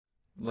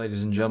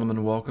Ladies and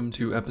gentlemen, welcome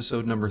to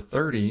episode number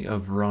 30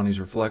 of Ronnie's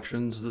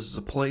Reflections. This is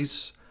a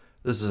place,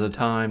 this is a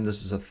time,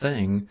 this is a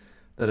thing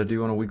that I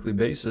do on a weekly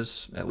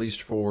basis, at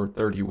least for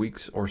 30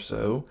 weeks or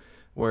so,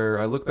 where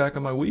I look back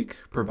on my week,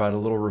 provide a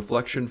little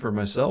reflection for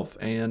myself,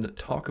 and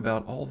talk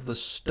about all the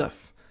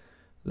stuff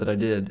that I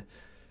did.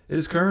 It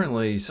is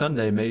currently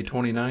Sunday, May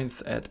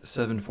 29th at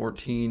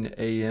 7:14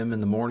 a.m. in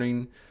the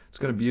morning. It's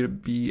going to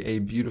be a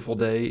beautiful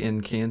day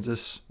in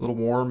Kansas, a little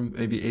warm,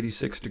 maybe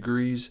 86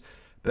 degrees.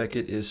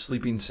 Beckett is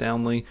sleeping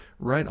soundly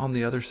right on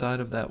the other side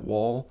of that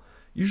wall.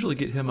 Usually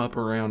get him up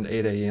around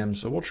 8 a.m.,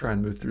 so we'll try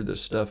and move through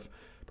this stuff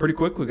pretty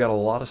quick. We got a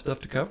lot of stuff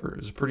to cover. It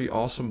was a pretty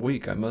awesome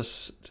week, I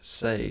must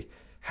say.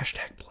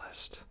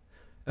 #blessed.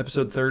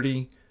 Episode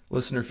 30,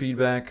 listener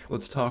feedback.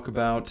 Let's talk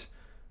about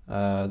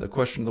the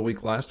question of the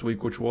week last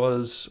week, which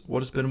was,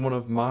 what has been one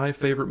of my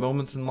favorite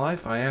moments in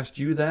life? I asked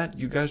you that.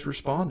 You guys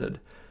responded.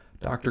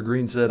 Dr.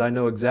 Green said, I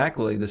know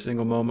exactly the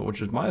single moment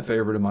which is my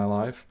favorite in my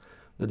life.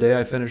 The day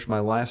I finished my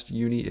last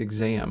uni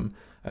exam.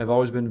 I've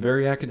always been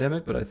very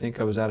academic, but I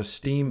think I was out of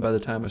steam by the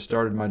time I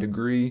started my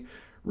degree.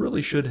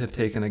 Really should have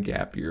taken a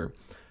gap year.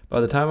 By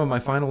the time of my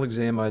final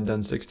exam, I had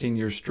done 16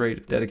 years straight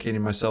of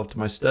dedicating myself to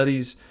my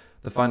studies,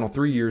 the final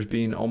 3 years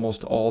being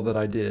almost all that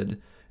I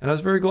did. And I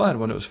was very glad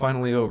when it was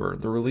finally over.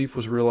 The relief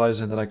was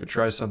realizing that I could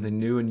try something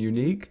new and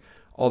unique,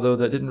 although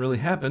that didn't really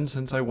happen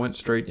since I went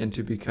straight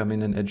into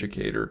becoming an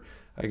educator.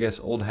 I guess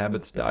old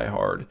habits die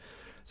hard.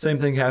 Same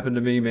thing happened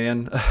to me,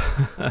 man.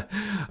 I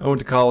went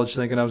to college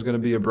thinking I was going to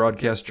be a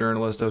broadcast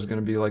journalist. I was going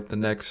to be like the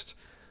next,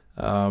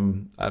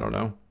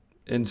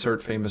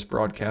 insert famous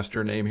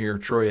broadcaster name here,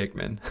 Troy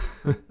Aikman.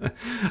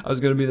 I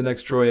was going to be the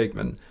next Troy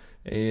Aikman.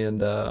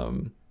 And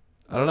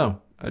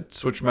I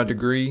switched my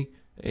degree,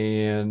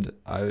 and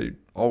I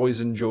always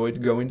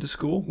enjoyed going to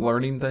school,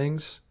 learning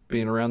things,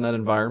 being around that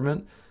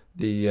environment.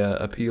 The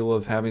appeal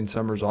of having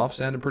summers off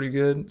sounded pretty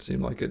good. It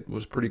seemed like it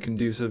was pretty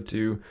conducive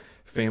to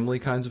family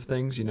kinds of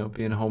things,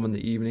 being home in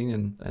the evening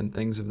and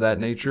things of that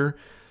nature.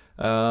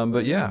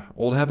 But yeah,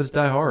 old habits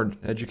die hard.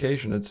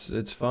 Education,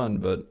 it's fun,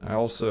 but I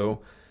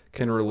also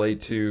can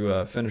relate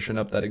to finishing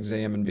up that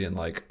exam and being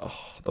like,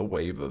 oh, the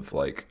wave of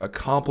like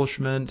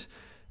accomplishment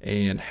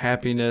and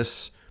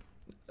happiness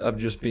of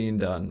just being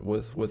done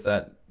with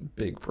that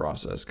big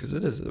process, because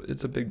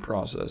it's a big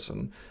process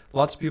and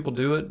lots of people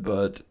do it,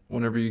 but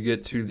whenever you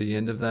get to the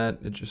end of that,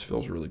 it just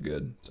feels really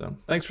good. So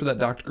thanks for that,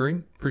 Dr.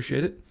 Green.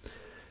 Appreciate it.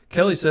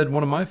 Kelly said,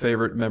 one of my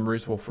favorite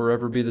memories will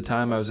forever be the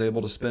time I was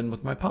able to spend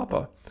with my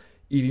papa,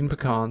 eating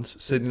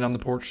pecans, sitting on the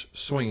porch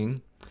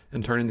swinging,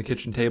 and turning the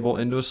kitchen table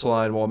into a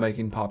slide while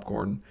making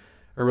popcorn.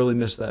 I really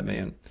miss that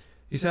man.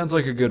 He sounds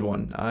like a good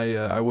one.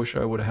 I wish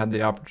I would have had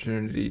the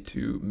opportunity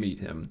to meet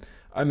him.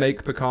 I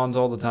make pecans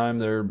all the time.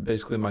 They're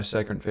basically my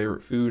second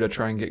favorite food. I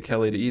try and get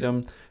Kelly to eat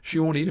them. She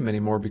won't eat them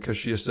anymore because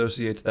she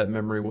associates that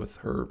memory with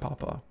her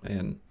papa.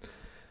 And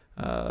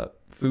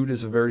food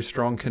is a very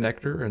strong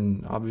connector,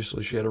 and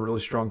obviously she had a really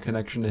strong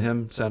connection to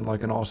him. Sounded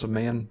like an awesome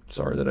man.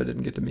 Sorry that I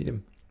didn't get to meet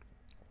him.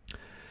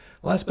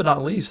 Last but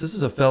not least, this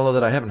is a fella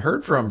that I haven't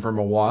heard from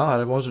a while.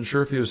 I wasn't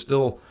sure if he was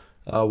still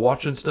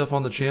watching stuff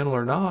on the channel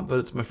or not, but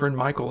it's my friend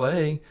Michael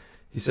A.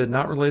 He said,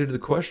 not related to the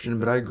question,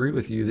 but I agree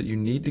with you that you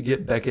need to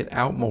get Beckett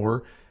out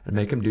more and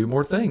make him do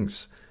more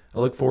things. I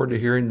look forward to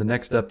hearing the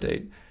next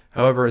update.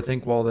 However, I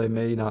think while they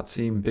may not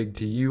seem big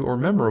to you or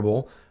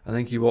memorable, I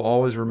think he will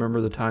always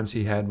remember the times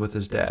he had with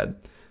his dad.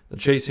 The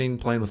chasing,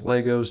 playing with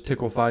Legos,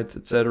 tickle fights,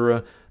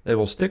 etc., they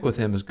will stick with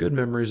him as good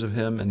memories of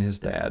him and his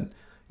dad.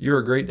 You're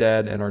a great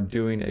dad and are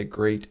doing a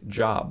great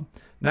job.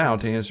 Now,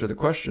 to answer the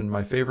question,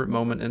 my favorite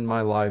moment in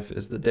my life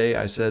is the day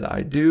I said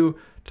I do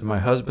to my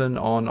husband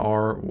on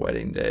our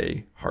wedding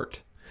day.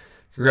 Heart.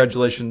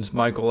 Congratulations,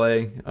 Michael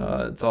A.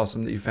 It's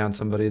awesome that you found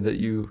somebody that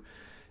you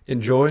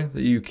enjoy,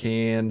 that you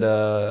can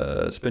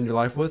spend your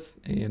life with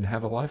and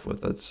have a life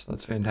with.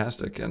 That's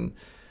fantastic. And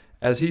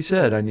as he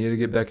said, I need to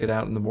get Beckett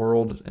out in the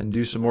world and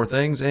do some more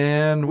things,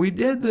 and we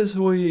did this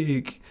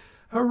week.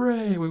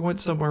 Hooray! We went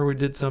somewhere, we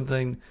did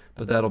something,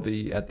 but that'll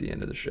be at the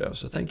end of the show.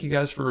 So thank you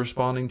guys for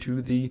responding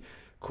to the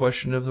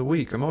question of the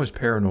week. I'm always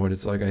paranoid.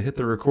 It's like I hit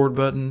the record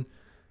button.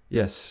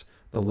 Yes,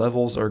 the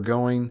levels are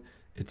going.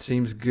 It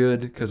seems good,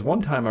 because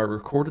one time I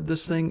recorded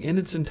this thing in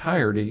its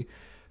entirety,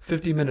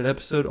 50-minute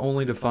episode,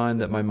 only to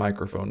find that my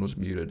microphone was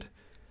muted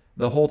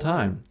the whole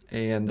time.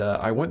 And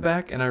I went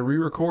back and I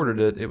re-recorded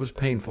it. It was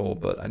painful,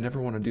 but I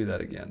never want to do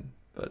that again.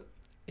 But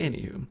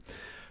anywho,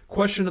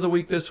 question of the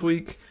week this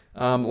week.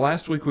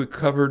 Last week we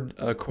covered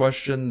a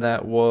question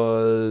that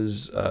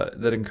was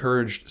that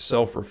encouraged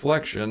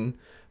self-reflection.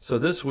 So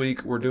this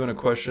week we're doing a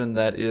question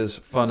that is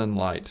fun and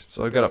light.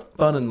 So I've got a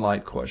fun and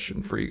light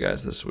question for you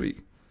guys this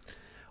week.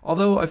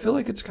 Although I feel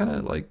like it's kind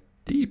of like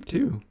deep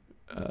too.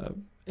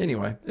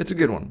 Anyway, it's a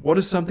good one. What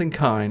is something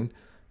kind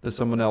that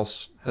someone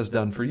else has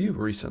done for you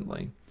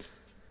recently?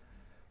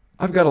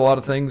 I've got a lot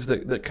of things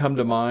that come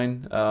to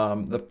mind.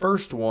 The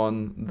first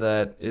one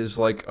that is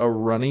like a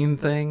running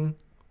thing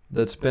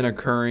that's been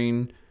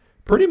occurring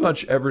pretty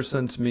much ever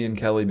since me and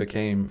Kelly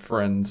became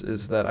friends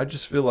is that I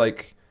just feel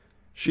like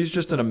she's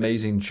just an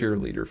amazing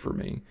cheerleader for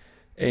me.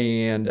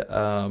 And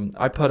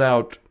I put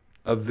out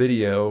a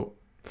video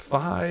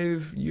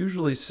 5,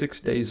 usually 6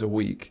 days a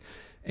week.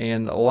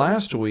 And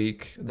last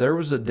week, there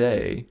was a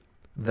day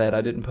that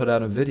I didn't put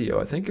out a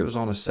video. I think it was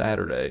on a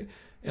Saturday.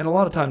 And a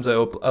lot of times I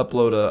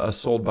upload a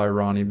Sold by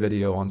Ronnie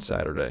video on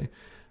Saturday.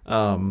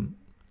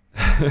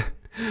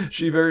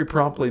 She very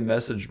promptly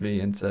messaged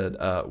me and said,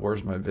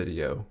 where's my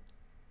video?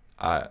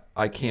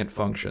 I can't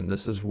function.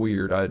 This is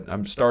weird.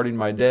 I'm starting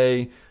my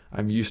day.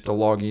 I'm used to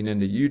logging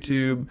into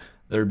YouTube,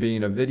 there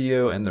being a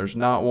video, and there's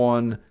not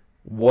one.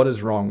 What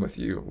is wrong with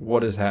you?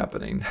 What is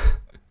happening?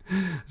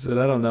 I said,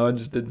 I don't know. I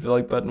just didn't feel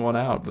like putting one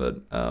out.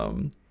 But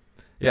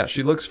yeah,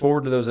 she looks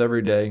forward to those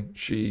every day.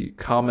 She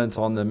comments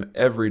on them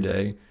every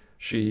day.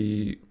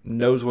 She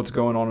knows what's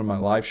going on in my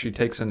life. She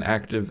takes an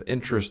active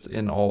interest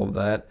in all of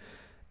that.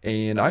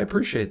 And I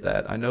appreciate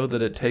that. I know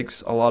that it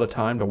takes a lot of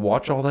time to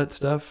watch all that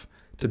stuff,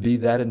 to be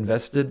that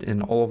invested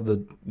in all of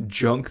the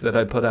junk that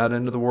I put out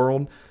into the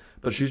world.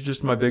 But she's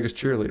just my biggest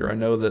cheerleader. I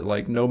know that,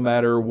 like, no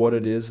matter what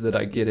it is that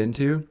I get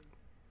into,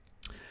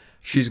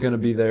 she's going to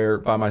be there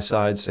by my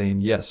side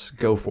saying, yes,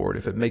 go for it.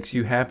 If it makes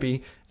you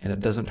happy and it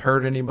doesn't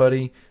hurt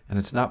anybody and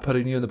it's not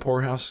putting you in the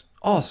poorhouse,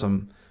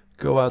 awesome.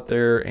 Go out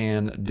there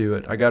and do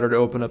it. I got her to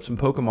open up some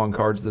Pokemon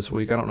cards this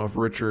week. I don't know if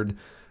Richard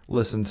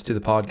listens to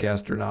the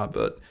podcast or not,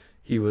 but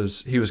he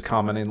was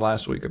commenting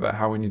last week about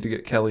how we need to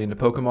get Kelly into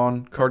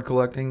Pokemon card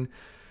collecting.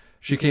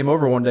 She came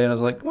over one day and I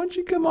was like, why don't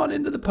you come on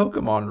into the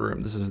Pokemon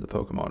room? This is the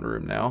Pokemon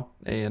room now.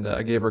 And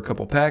I gave her a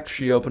couple packs.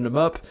 She opened them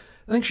up.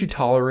 I think she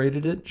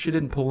tolerated it. She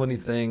didn't pull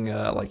anything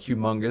like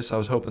humongous. I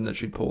was hoping that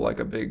she'd pull like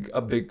a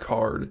big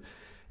card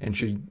and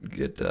she'd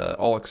get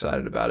all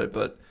excited about it.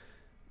 But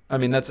I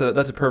mean, that's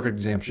a perfect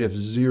example. She has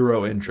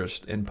zero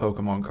interest in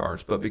Pokemon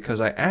cards, but because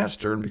I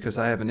asked her and because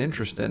I have an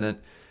interest in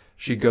it,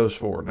 she goes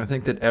for it. And I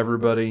think that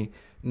everybody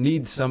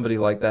needs somebody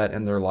like that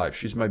in their life.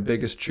 She's my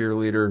biggest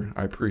cheerleader.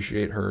 I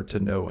appreciate her to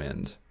no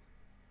end.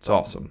 It's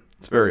awesome.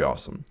 It's very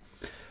awesome.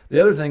 The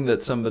other thing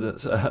that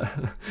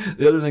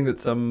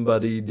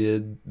somebody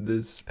did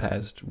this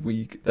past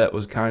week that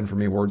was kind for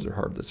me, words are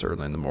hard this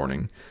early in the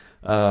morning.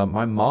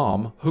 My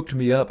mom hooked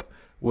me up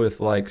with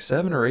like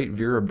 7 or 8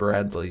 Vera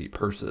Bradley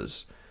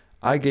purses.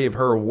 I gave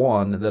her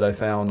one that I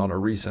found on a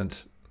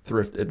recent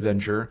thrift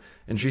adventure,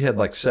 and she had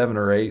like 7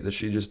 or 8 that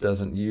she just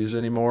doesn't use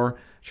anymore.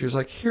 She was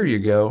like, here you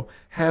go,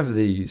 have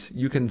these,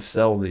 you can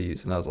sell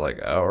these. And I was like,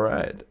 all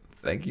right,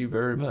 thank you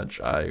very much.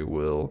 I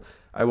will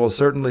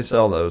certainly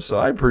sell those. So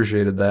I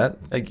appreciated that.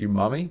 Thank you,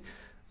 Mommy.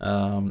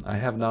 I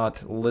have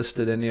not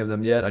listed any of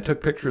them yet. I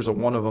took pictures of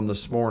one of them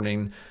this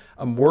morning.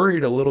 I'm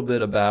worried a little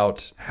bit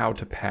about how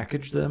to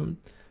package them,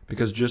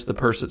 because just the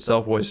purse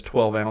itself weighs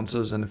 12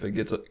 ounces, and if it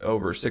gets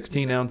over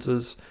 16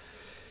 ounces,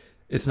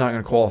 it's not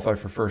going to qualify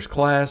for first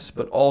class.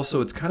 But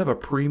also, it's kind of a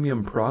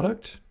premium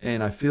product,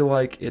 and I feel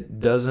like it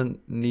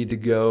doesn't need to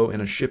go in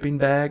a shipping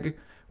bag,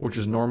 which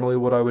is normally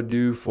what I would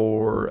do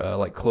for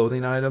like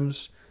clothing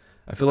items.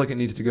 I feel like it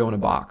needs to go in a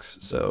box.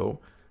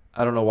 So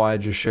I don't know why I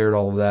just shared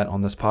all of that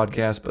on this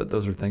podcast, but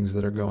those are things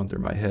that are going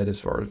through my head as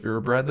far as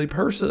Vera Bradley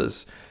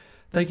purses.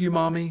 Thank you,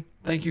 Mommy.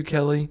 Thank you,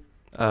 Kelly.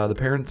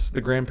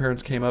 The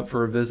grandparents came up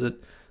for a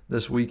visit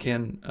this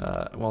weekend.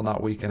 Well,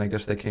 not weekend. I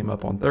guess they came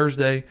up on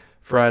Thursday,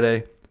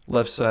 Friday,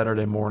 left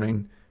Saturday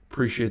morning.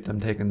 Appreciate them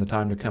taking the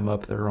time to come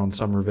up. They're on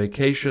summer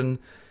vacation,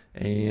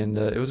 and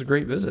it was a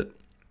great visit.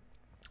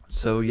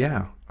 So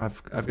yeah,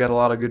 I've got a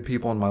lot of good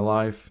people in my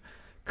life.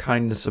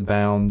 Kindness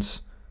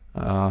abounds.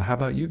 How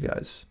about you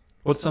guys?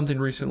 What's something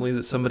recently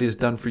that somebody has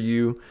done for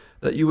you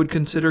that you would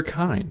consider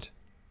kind?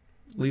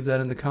 Leave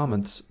that in the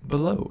comments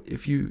below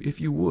if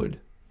you would,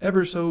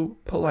 ever so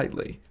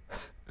politely.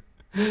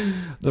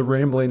 The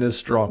rambling is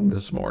strong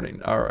this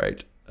morning. All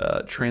right,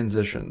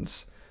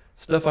 transitions.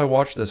 Stuff I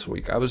watched this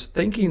week. I was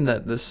thinking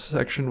that this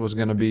section was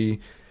going to be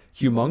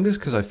humongous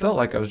because I felt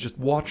like I was just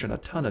watching a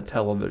ton of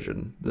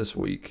television this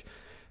week.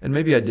 And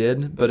maybe I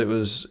did, but it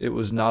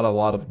was not a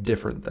lot of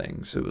different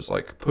things. It was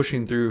like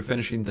pushing through,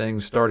 finishing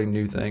things, starting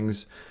new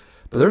things.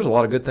 But there's a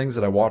lot of good things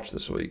that I watched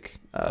this week.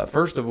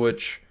 First of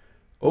which,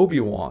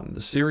 Obi Wan,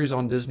 the series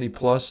on Disney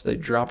Plus. They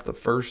dropped the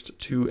first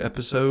 2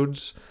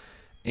 episodes.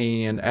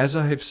 And as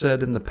I have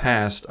said in the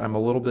past, I'm a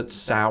little bit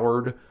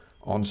soured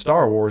on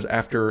Star Wars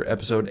after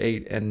episode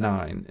 8 and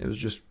 9. It was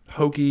just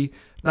hokey,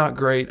 not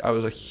great. I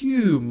was a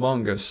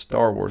humongous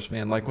Star Wars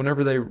fan. Like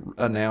whenever they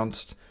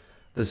announced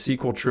the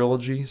sequel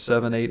trilogy,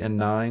 7, 8, and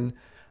 9,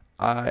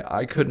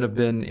 I couldn't have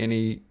been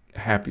any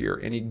happier,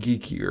 any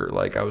geekier.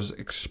 Like I was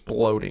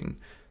exploding.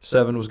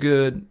 7 was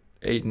good,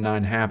 8 and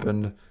 9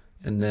 happened,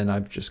 and then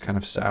I've just kind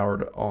of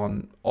soured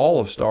on all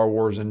of Star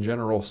Wars in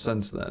general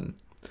since then.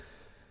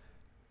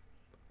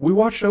 We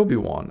watched Obi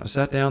Wan. I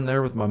sat down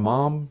there with my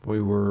mom.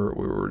 We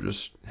were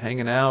just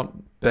hanging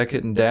out.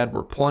 Beckett and Dad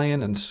were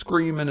playing and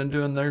screaming and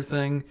doing their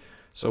thing.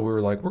 So we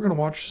were like, we're going to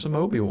watch some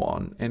Obi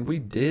Wan. And we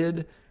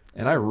did.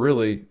 And I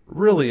really,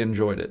 really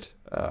enjoyed it.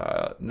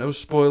 No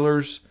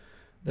spoilers.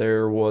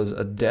 There was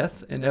a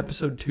death in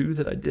episode 2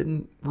 that I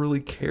didn't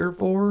really care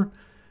for.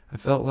 I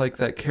felt like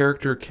that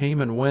character came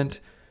and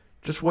went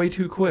just way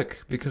too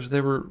quick because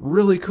they were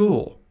really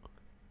cool.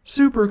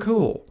 super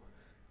cool.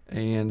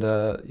 And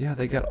yeah,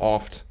 they got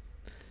offed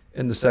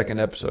in the second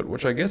episode,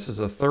 which I guess is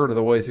a third of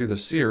the way through the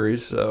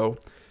series, so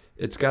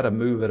it's got to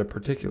move at a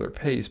particular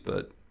pace.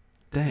 But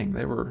dang,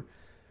 they were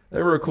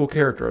a cool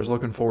character. I was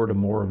looking forward to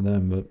more of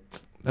them,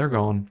 but they're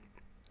gone.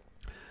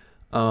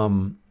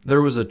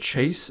 There was a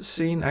chase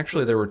scene.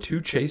 Actually, there were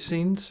two chase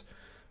scenes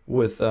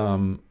with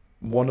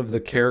one of the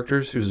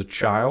characters who's a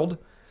child,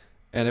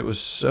 and it was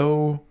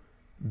so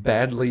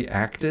badly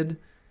acted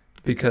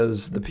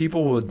because the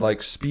people would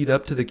like speed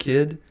up to the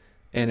kid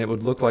and it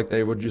would look like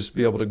they would just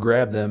be able to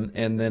grab them,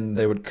 and then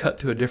they would cut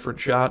to a different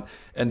shot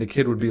and the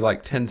kid would be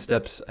like 10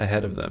 steps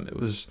ahead of them.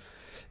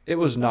 It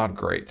was not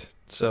great.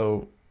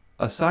 So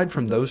aside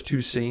from those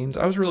two scenes,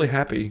 I was really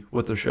happy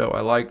with the show.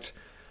 I liked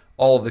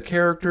all of the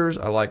characters,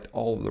 I liked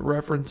all of the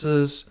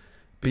references.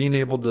 Being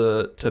able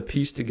to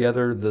piece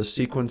together the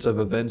sequence of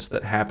events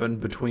that happened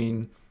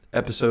between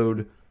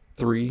episode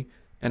 3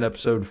 and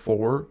episode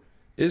 4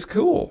 is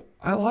cool.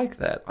 I like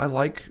that. I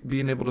like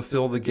being able to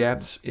fill the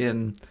gaps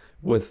in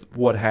with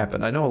what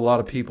happened. I know a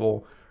lot of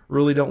people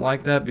really don't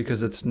like that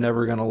because it's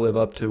never going to live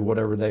up to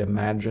whatever they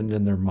imagined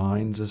in their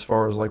minds as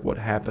far as like what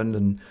happened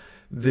and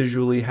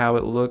visually how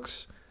it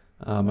looks.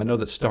 I know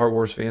that Star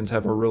Wars fans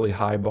have a really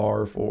high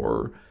bar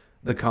for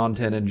the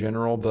content in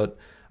general, but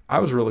I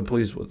was really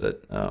pleased with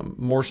it.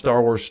 More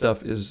Star Wars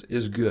stuff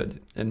is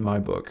good in my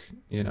book.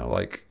 You know,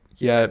 like,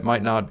 yeah, it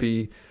might not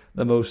be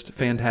the most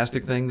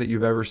fantastic thing that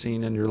you've ever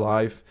seen in your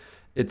life.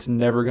 It's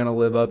never going to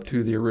live up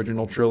to the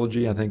original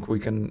trilogy. I think we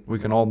can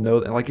all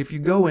know that. Like, if you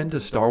go into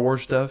Star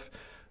Wars stuff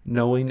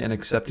knowing and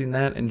accepting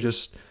that and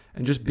just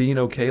being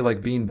okay,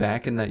 like being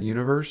back in that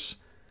universe,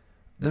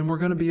 then we're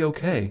going to be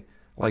okay.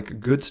 Like,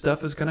 good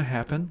stuff is going to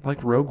happen,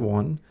 like Rogue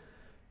One.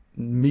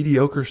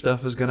 Mediocre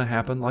stuff is going to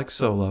happen, like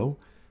Solo.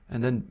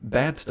 And then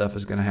bad stuff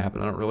is going to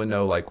happen. I don't really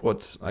know, like,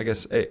 what's, I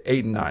guess,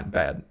 8 and 9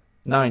 bad.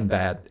 9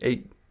 bad.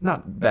 8,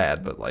 not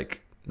bad, but,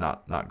 like,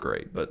 not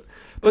great. But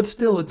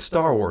still, it's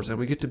Star Wars, and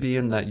we get to be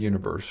in that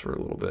universe for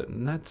a little bit.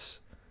 And that's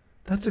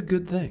a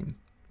good thing.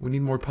 We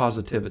need more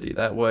positivity.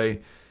 That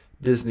way,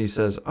 Disney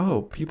says,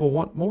 oh, people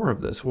want more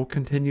of this. We'll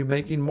continue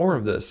making more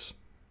of this.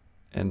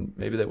 And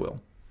maybe they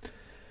will.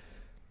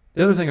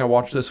 The other thing I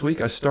watched this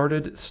week, I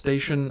started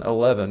Station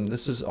 11.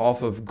 This is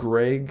off of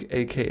Greg,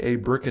 a.k.a.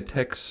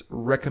 Brickatech's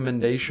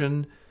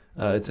recommendation.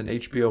 It's an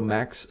HBO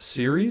Max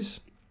series.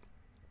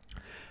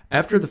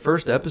 After the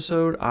first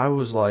episode, I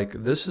was like,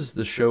 this is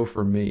the show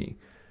for me.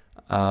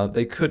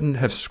 They couldn't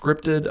have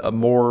scripted a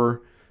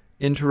more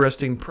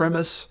interesting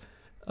premise.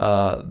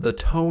 The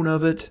tone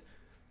of it,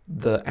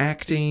 the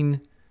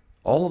acting,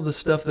 all of the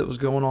stuff that was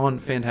going on,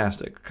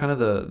 fantastic. Kind of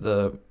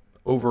the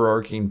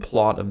overarching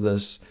plot of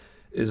this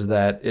is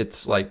that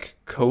it's like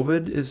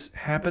COVID is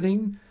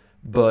happening,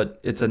 but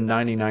it's a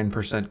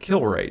 99%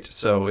 kill rate.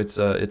 So it's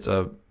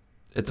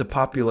a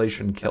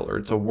population killer.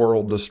 It's a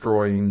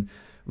world-destroying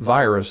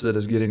virus that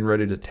is getting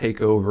ready to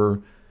take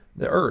over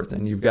the earth.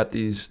 And you've got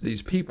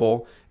these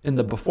people in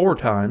the before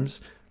times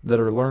that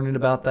are learning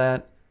about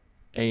that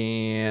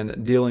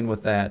and dealing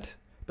with that.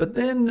 But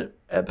then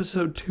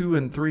episode 2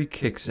 and 3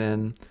 kicks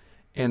in,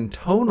 and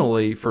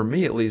tonally, for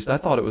me at least, I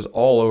thought it was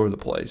all over the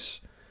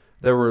place.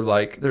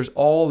 There's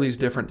all these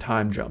different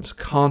time jumps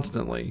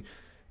constantly.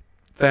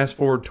 Fast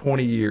forward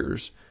 20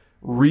 years,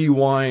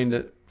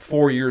 rewind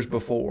 4 years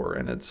before,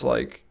 and it's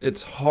like,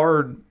 it's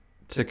hard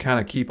to kind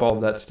of keep all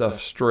of that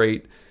stuff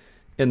straight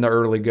in the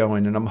early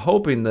going. And I'm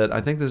hoping that,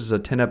 I think this is a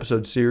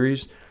 10-episode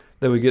series,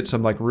 that we get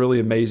some like really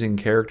amazing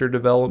character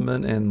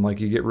development and like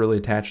you get really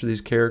attached to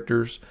these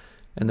characters.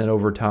 And then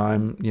over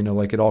time, you know,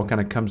 like it all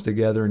kind of comes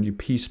together and you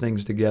piece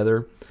things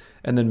together.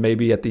 And then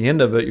maybe at the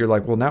end of it, you're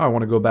like, well, now I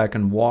want to go back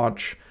and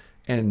watch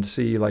and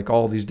see like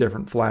all these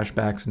different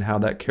flashbacks and how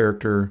that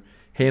character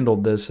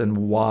handled this and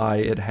why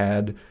it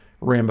had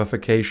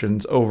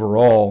ramifications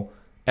overall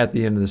at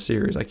the end of the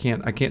series. I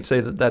can't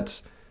say that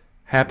that's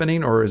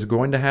happening or is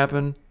going to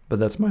happen, but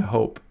that's my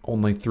hope.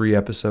 Only 3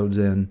 episodes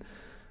in.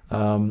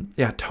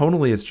 Yeah,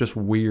 tonally it's just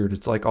weird.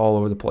 It's like all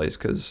over the place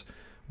because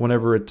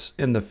whenever it's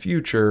in the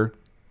future,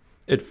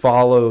 it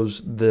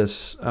follows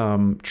this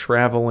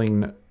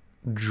traveling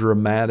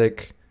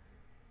dramatic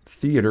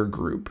theater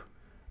group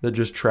that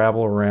just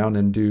travel around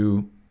and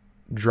do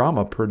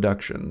drama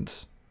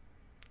productions.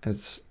 I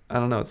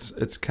don't know,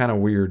 it's kind of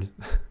weird.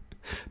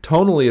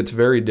 Tonally, it's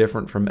very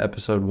different from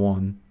episode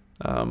 1,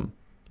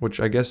 which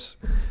I guess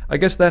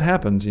that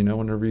happens, you know,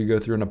 whenever you go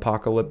through an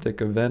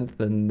apocalyptic event,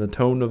 then the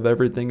tone of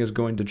everything is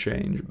going to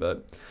change.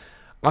 But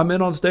I'm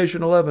in on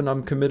Station 11.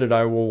 I'm committed.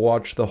 I will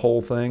watch the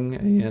whole thing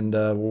and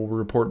we'll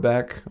report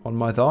back on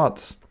my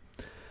thoughts.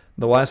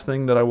 The last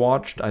thing that I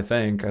watched, I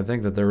think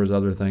that there was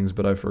other things,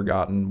 but I've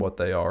forgotten what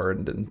they are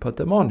and didn't put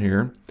them on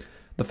here.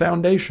 The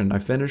Foundation. I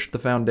finished The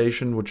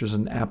Foundation, which is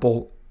an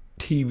Apple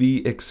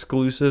TV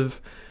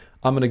exclusive.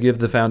 I'm going to give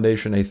The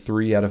Foundation a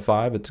 3 out of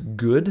 5. It's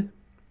good.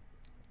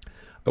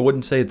 I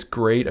wouldn't say it's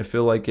great. I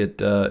feel like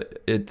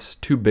it's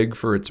too big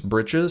for its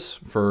britches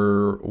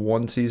for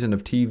one season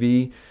of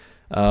TV.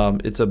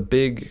 It's a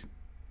big,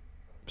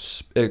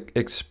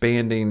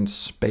 expanding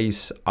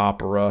space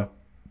opera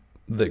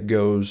that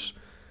goes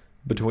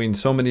between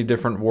so many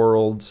different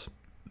worlds,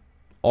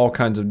 all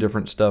kinds of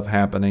different stuff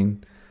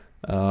happening.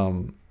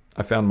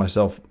 I found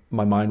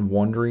my mind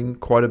wandering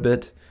quite a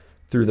bit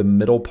through the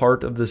middle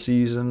part of the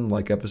season,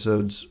 like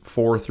episodes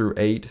 4 through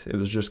 8. It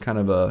was just kind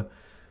of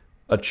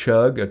a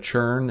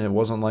churn. It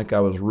wasn't like I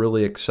was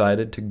really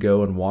excited to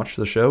go and watch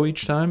the show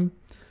each time.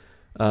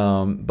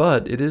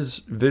 But it is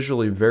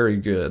visually very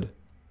good.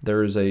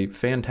 There is a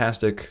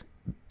fantastic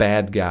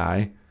bad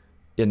guy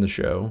in the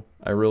show.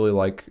 I really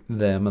like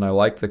them, and I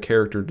like the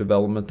character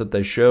development that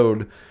they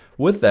showed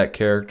with that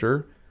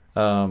character,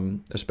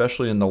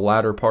 especially in the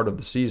latter part of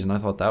the season. I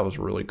thought that was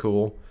really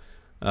cool.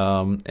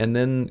 And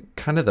then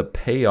kind of the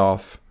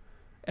payoff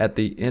at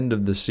the end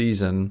of the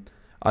season,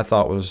 I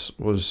thought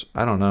was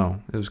I don't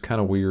know, it was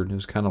kind of weird. It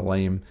was kind of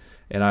lame.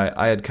 And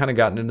I had kind of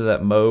gotten into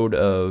that mode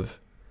of,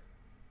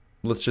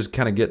 let's just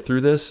kind of get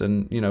through this,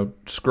 and,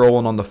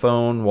 scrolling on the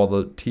phone while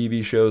the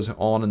TV show's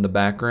on in the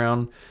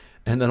background.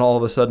 And then all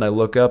of a sudden I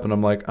look up and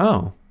I'm like,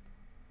 oh,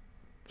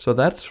 so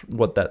that's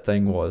what that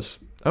thing was.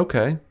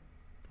 Okay,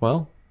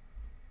 well,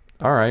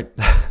 all right.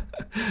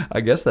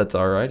 I guess that's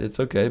all right. It's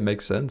okay. It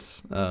makes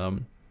sense.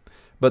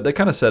 But they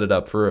kind of set it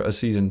up for a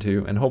season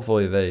 2, and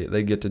hopefully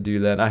they get to do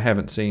that. I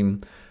haven't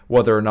seen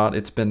whether or not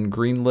it's been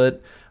greenlit.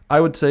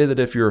 I would say that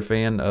if you're a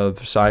fan of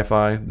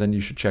sci-fi, then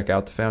you should check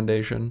out The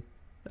Foundation.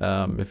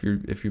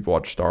 If you've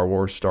watched Star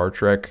Wars, Star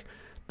Trek,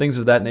 things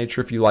of that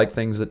nature, if you like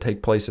things that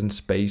take place in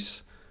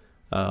space,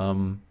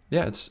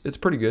 it's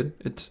pretty good.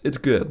 It's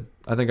good.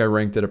 I think I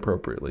ranked it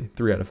appropriately,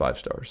 3 out of 5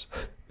 stars.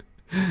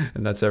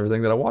 And that's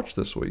everything that I watched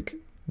this week.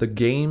 The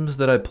games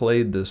that I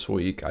played this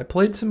week, I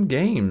played some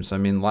games. I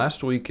mean,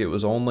 last week it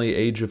was only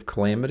Age of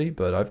Calamity,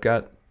 but I've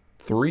got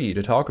 3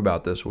 to talk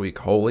about this week.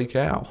 Holy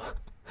cow.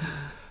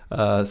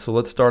 So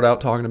let's start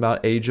out talking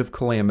about Age of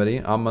Calamity.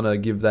 I'm going to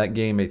give that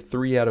game a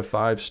 3 out of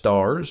 5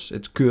 stars.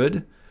 It's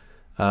good.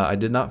 I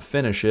did not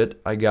finish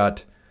it. I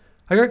got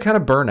kind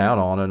of burnt out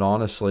on it,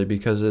 honestly,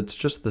 because it's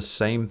just the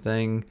same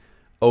thing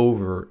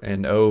over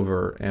and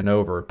over and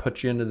over. It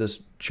puts you into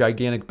this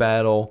gigantic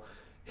battle,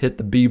 hit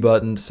the B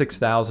button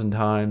 6,000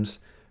 times,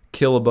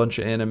 kill a bunch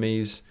of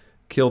enemies,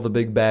 kill the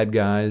big bad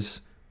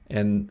guys,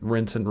 and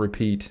rinse and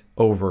repeat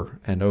over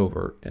and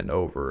over and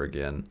over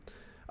again.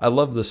 I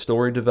love the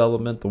story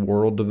development, the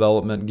world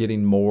development,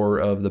 getting more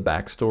of the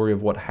backstory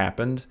of what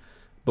happened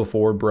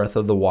before Breath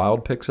of the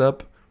Wild picks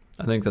up.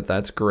 I think that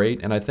that's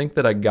great, and I think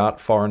that I got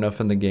far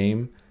enough in the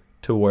game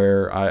to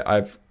where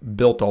I've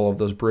built all of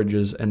those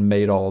bridges and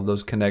made all of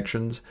those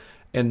connections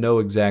and know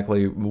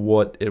exactly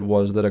what it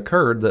was that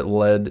occurred that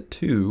led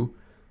to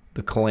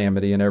the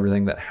calamity and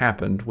everything that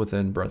happened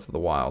within Breath of the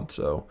Wild.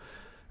 So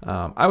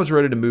I was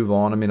ready to move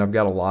on. I mean, I've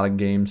got a lot of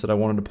games that I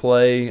wanted to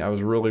play. I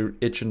was really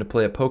itching to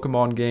play a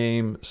Pokemon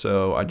game,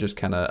 so I just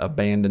kind of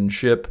abandoned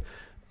ship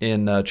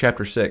in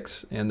Chapter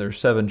 6. And there's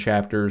 7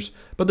 chapters,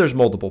 but there's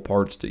multiple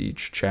parts to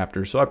each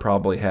chapter, so I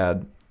probably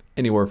had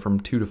anywhere from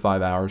 2 to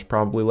 5 hours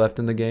probably left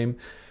in the game.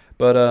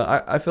 But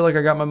I feel like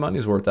I got my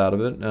money's worth out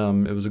of it.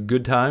 It was a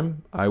good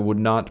time. I would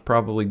not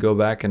probably go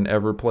back and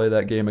ever play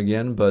that game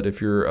again, but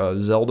if you're a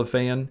Zelda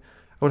fan,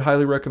 I would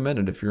highly recommend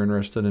it if you're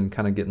interested in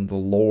kind of getting the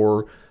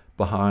lore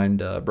behind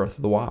Breath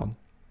of the Wild.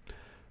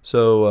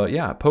 So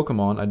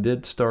Pokemon. I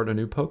did start a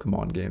new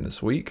Pokemon game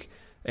this week,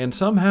 and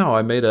somehow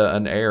I made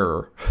an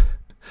error.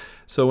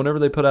 So whenever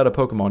they put out a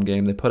Pokemon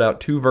game, they put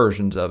out 2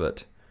 versions of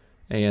it.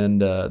 And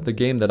the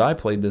game that I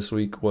played this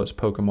week was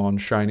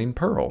Pokemon Shining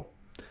Pearl.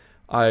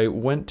 I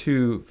went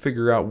to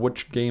figure out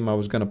which game I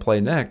was going to play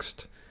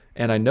next,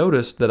 and I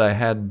noticed that I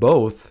had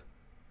both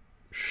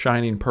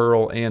Shining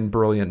Pearl and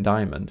Brilliant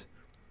Diamond,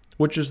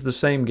 which is the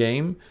same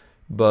game,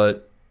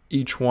 but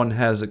each one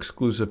has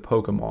exclusive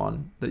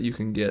Pokemon that you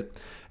can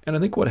get. And I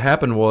think what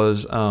happened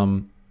was,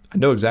 I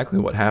know exactly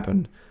what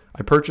happened.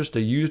 I purchased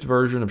a used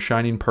version of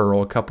Shining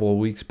Pearl a couple of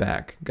weeks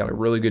back. Got a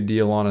really good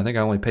deal on it. I think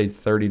I only paid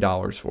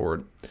 $30 for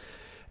it.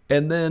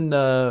 And then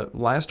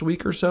last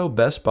week or so,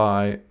 Best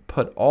Buy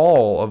put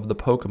all of the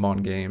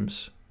Pokemon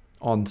games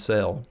on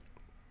sale.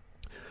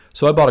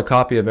 So I bought a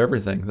copy of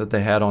everything that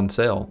they had on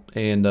sale.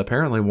 And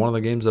apparently one of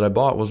the games that I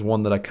bought was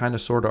one that I kind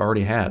of sort of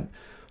already had.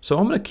 So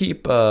I'm going to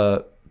keep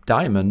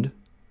Brilliant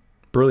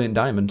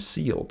Diamond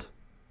sealed.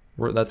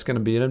 That's going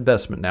to be an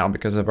investment now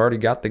because I've already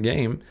got the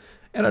game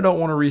and I don't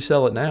want to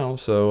resell it now.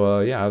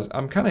 So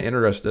I'm kind of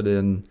interested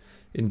in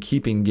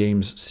keeping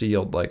games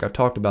sealed. Like I've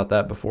talked about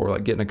that before,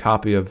 like getting a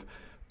copy of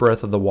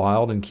Breath of the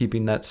Wild and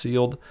keeping that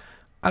sealed.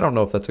 I don't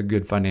know if that's a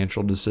good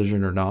financial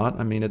decision or not.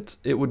 I mean,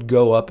 it would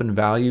go up in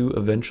value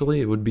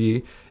eventually. It would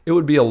be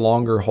a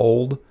longer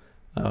hold.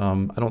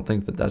 I don't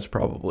think that that's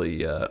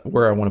probably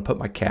where I want to put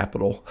my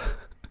capital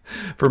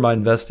for my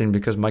investing,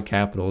 because my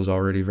capital is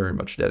already very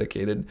much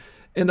dedicated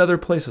in other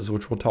places,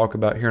 which we'll talk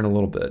about here in a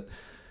little bit.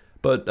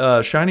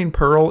 But Shining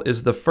Pearl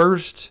is the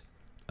first,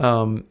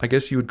 I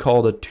guess you would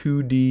call it a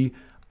 2D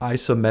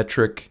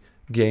isometric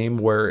game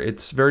where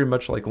it's very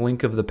much like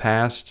Link of the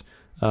Past.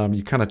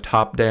 You kind of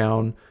top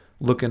down,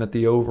 looking at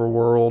the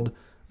overworld.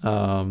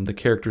 The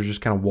characters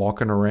just kind of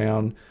walking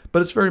around.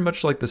 But it's very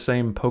much like the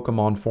same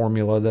Pokemon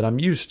formula that I'm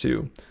used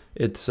to.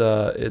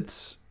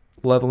 It's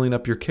leveling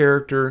up your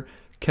character,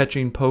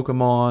 catching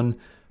Pokemon,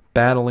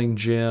 battling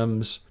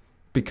gyms,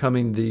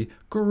 becoming the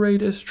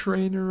greatest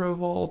trainer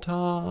of all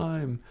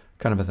time,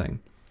 kind of a thing,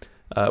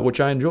 which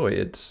I enjoy.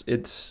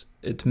 It's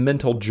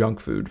mental junk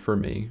food for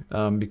me,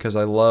 because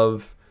I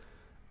love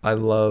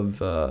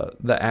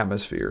the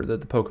atmosphere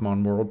that the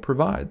Pokemon world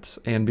provides,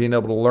 and being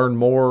able to learn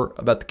more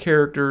about the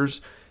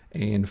characters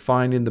and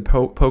finding the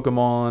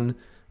Pokemon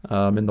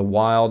in the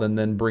wild, and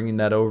then bringing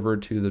that over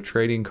to the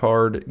trading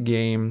card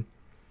game.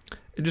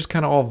 It just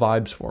kind of all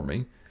vibes for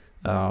me.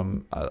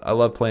 I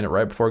love playing it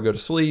right before I go to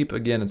sleep.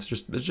 Again, it's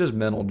just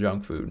mental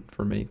junk food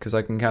for me, because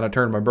I can kind of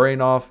turn my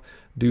brain off,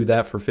 do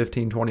that for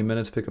 15-20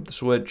 minutes, pick up the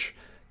Switch,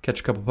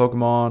 catch a couple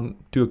Pokemon,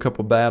 do a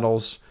couple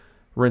battles,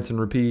 rinse and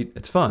repeat.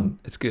 It's fun.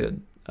 It's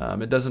good.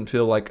 It doesn't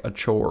feel like a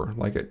chore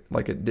like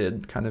it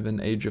did kind of in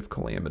Age of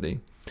Calamity.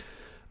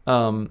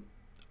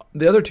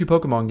 The other two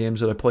Pokemon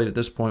games that I played at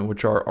this point,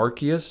 which are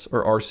Arceus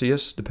or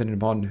Arceus, depending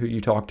upon who you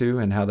talk to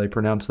and how they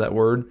pronounce that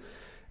word,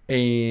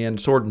 and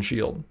Sword and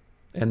Shield.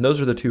 And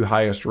those are the two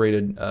highest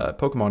rated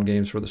Pokemon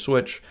games for the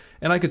Switch.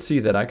 And I could see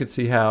that. I could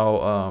see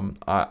how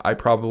I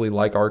probably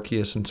like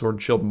Arceus and Sword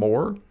and Shield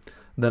more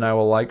than I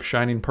will like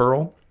Shining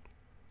Pearl.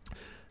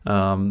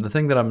 The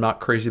thing that I'm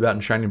not crazy about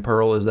in Shining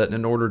Pearl is that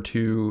in order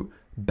to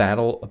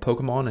battle a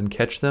Pokemon and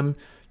catch them,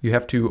 you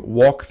have to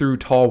walk through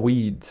tall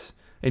weeds,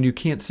 and you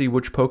can't see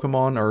which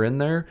Pokemon are in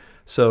there.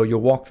 So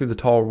you'll walk through the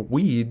tall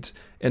weeds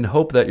and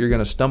hope that you're going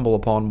to stumble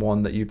upon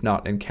one that you've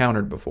not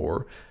encountered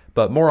before.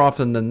 But more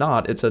often than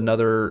not, it's like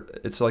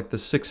the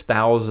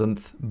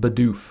 6,000th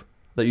Bidoof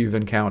that you've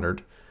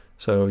encountered.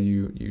 So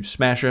you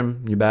smash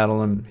him, you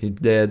battle him, he's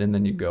dead, and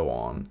then you go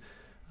on.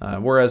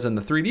 Whereas in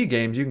the 3D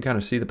games, you can kind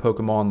of see the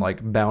Pokemon like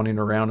bounding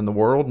around in the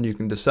world, and you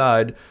can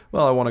decide,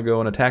 well, I want to go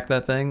and attack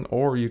that thing,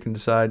 or you can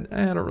decide,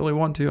 I don't really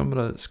want to, I'm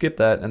going to skip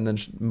that and then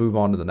move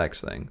on to the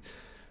next thing.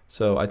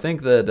 So I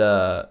think that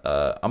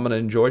I'm going to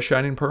enjoy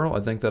Shining Pearl.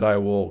 I think that I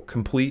will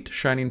complete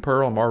Shining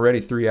Pearl. I'm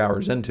already 3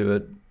 hours into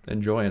it,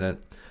 enjoying it.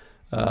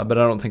 But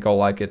I don't think I'll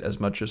like it as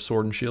much as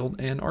Sword and Shield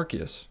and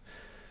Arceus.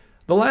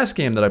 The last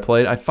game that I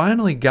played, I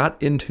finally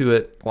got into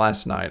it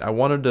last night. I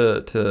wanted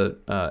to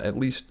at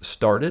least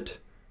start it,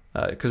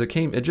 because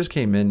it just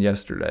came in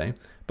yesterday.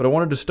 But I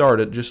wanted to start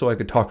it just so I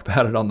could talk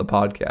about it on the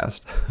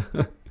podcast.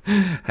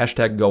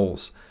 Hashtag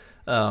goals.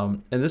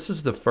 And this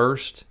is the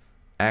first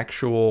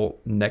actual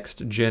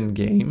next-gen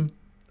game,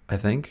 I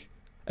think,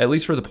 at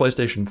least for the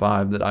PlayStation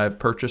 5, that I have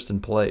purchased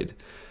and played.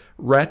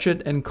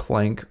 Ratchet and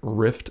Clank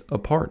Rift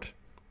Apart.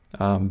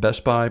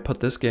 Best Buy put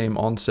this game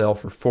on sale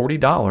for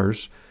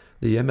 $40.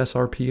 The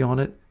MSRP on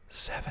it,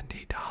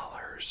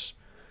 $70.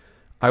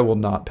 I will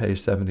not pay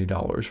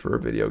 $70 for a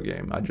video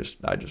game. I just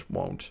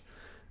won't.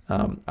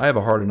 I have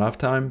a hard enough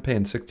time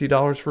paying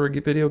 $60 for a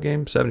video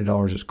game.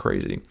 $70 is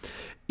crazy.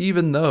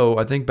 Even though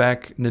I think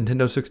back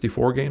Nintendo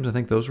 64 games, I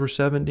think those were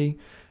 $70.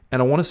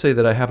 And I want to say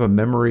that I have a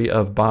memory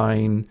of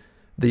buying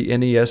the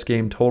NES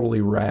game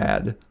Totally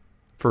Rad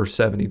for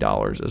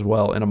 $70 as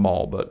well in a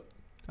mall, but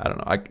I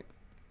don't know.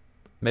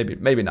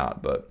 Maybe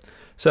not, but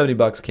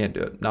 $70 can't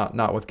do it.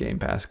 Not with Game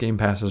Pass. Game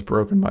Pass has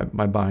broken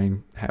my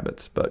buying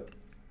habits. But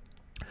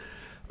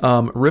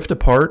Rift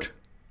Apart,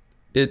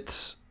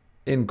 it's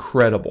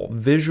incredible.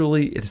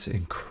 Visually, it's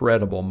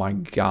incredible. My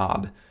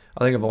God.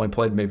 I think I've only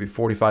played maybe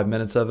 45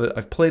 minutes of it.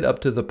 I've played up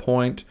to the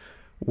point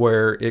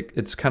where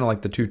it's kind of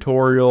like the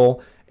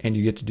tutorial, and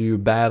you get to do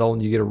battle,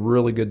 and you get a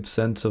really good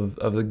sense of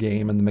the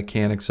game and the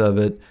mechanics of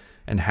it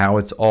and how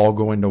it's all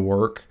going to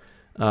work.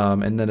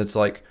 And then it's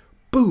like,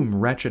 boom,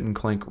 Ratchet and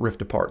Clank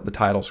Rift Apart, the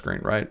title screen,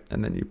 right?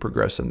 And then you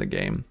progress in the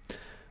game.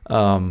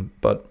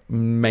 But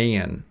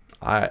man,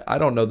 I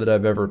don't know that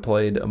I've ever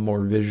played a more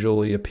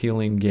visually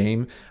appealing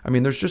game. I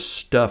mean, there's just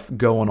stuff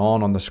going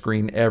on the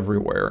screen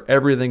everywhere.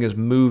 Everything is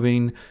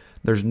moving.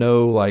 There's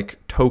no like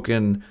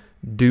token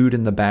dude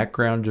in the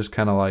background just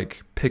kind of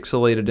like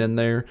pixelated in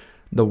there.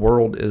 The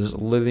world is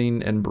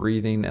living and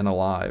breathing and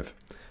alive.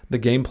 The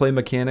gameplay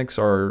mechanics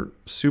are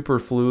super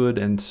fluid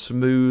and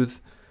smooth.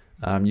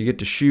 You get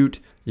to shoot,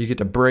 you get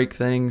to break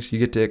things, you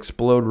get to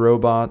explode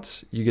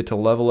robots, you get to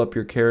level up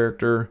your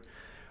character.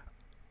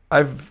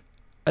 I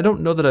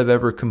don't know that I've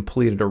ever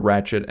completed a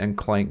Ratchet and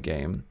Clank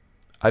game.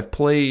 I've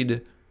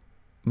played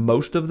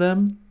most of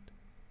them,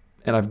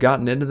 and I've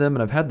gotten into them,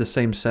 and I've had the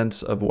same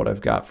sense of what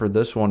I've got for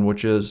this one,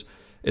 which is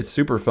it's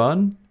super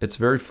fun, it's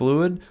very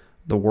fluid,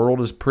 the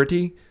world is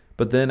pretty,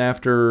 but then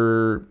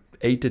after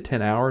 8 to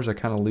 10 hours, I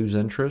kind of lose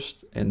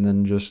interest and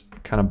then just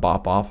kind of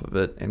bop off of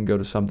it and go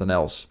to something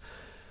else.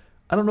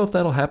 I don't know if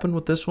that'll happen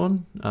with this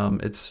one.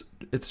 It's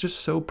just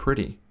so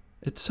pretty.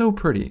 It's so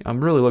pretty.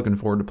 I'm really looking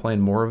forward to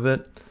playing more of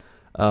it.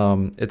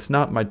 It's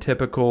not my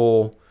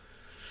typical,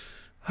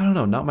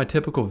 not my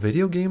typical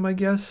video game, I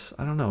guess.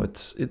 I don't know.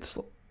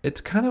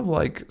 It's kind of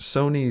like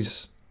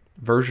Sony's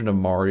version of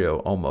Mario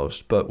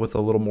almost, but with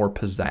a little more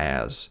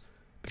pizzazz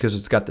because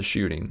it's got the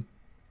shooting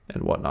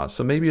and whatnot.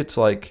 So maybe it's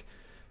like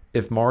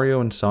if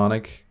Mario and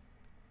Sonic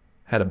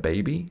had a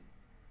baby,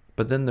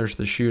 but then there's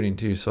the shooting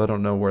too. So I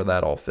don't know where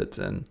that all fits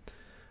in.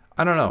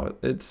 I don't know.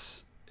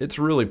 It's it's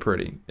really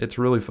pretty. It's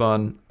really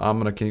fun. I'm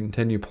going to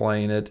continue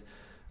playing it.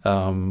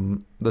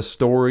 The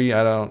story,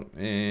 I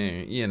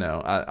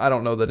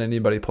don't know that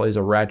anybody plays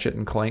a Ratchet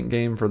and Clank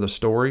game for the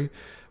story,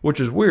 which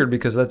is weird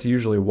because that's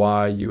usually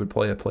why you would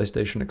play a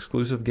PlayStation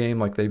exclusive game.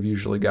 Like, they've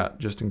usually got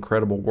just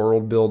incredible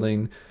world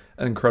building,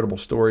 an incredible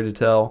story to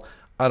tell.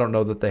 I don't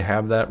know that they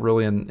have that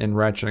really in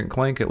Ratchet and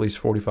Clank, at least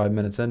 45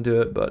 minutes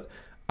into it, but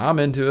I'm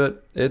into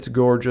it. It's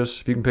gorgeous.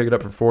 If you can pick it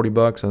up for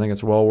 $40, I think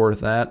it's well worth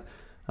that.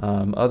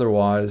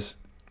 Otherwise,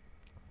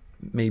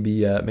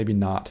 maybe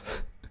not.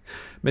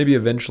 Maybe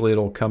eventually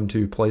it'll come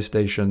to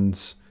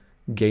PlayStation's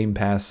Game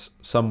Pass,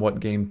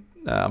 somewhat game.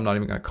 I'm not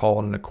even going to call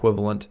it an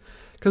equivalent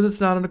because it's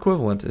not an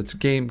equivalent. It's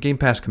Game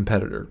Pass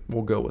competitor.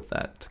 We'll go with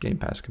that. It's Game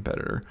Pass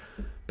competitor.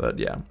 But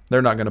yeah,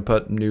 they're not going to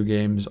put new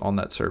games on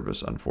that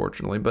service,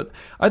 unfortunately. But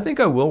I think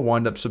I will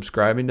wind up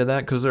subscribing to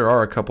that because there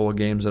are a couple of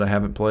games that I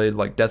haven't played,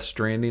 like Death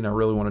Stranding. I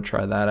really want to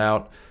try that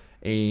out.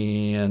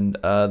 And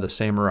the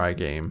Samurai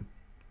game.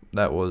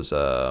 That was,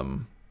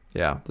 the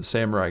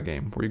Samurai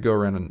game where you go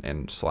around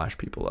and slash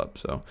people up.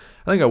 So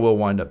I think I will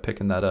wind up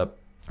picking that up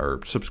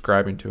or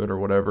subscribing to it or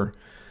whatever.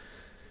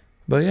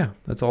 But yeah,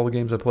 that's all the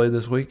games I played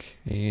this week.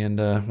 And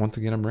once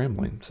again, I'm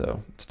rambling.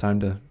 So it's time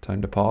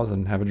to pause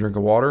and have a drink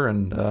of water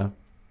and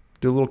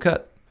do a little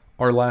cut.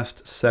 Our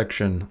last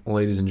section,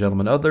 ladies and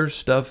gentlemen, other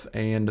stuff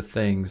and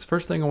things.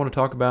 First thing I want to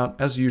talk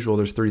about, as usual,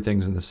 there's 3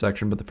 things in this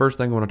section, but the first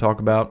thing I want to talk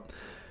about,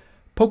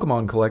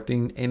 Pokemon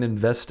collecting and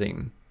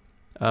investing.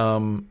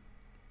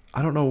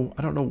 I don't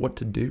know what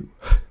to do.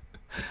 I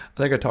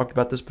think I talked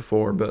about this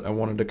before, but I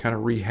wanted to kind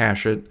of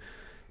rehash it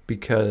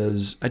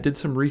because I did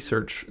some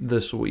research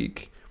this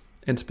week.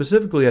 And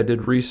specifically, I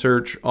did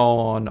research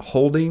on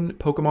holding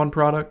Pokemon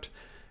product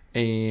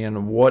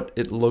and what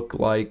it looked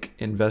like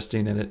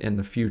investing in it in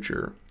the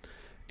future.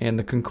 And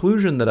the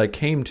conclusion that I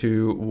came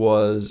to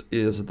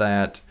is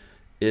that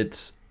you're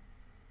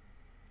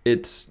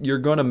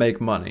going to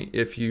make money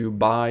if you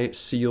buy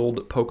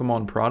sealed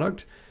Pokemon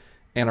product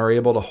and are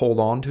able to hold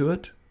on to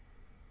it.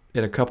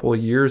 In a couple of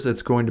years,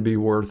 it's going to be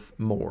worth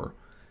more.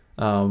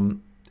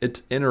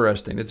 It's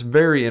interesting. It's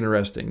very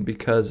interesting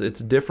because it's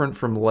different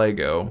from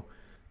Lego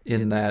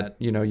in that,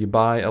 you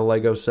buy a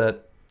Lego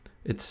set,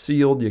 it's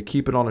sealed, you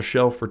keep it on a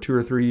shelf for 2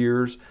 or 3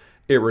 years,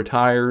 it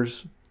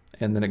retires,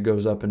 and then it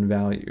goes up in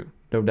value.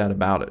 No doubt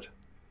about it.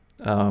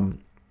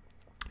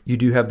 You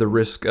do have the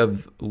risk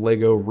of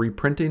Lego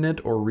reprinting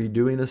it or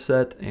redoing a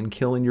set and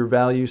killing your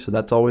value, so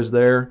that's always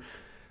there.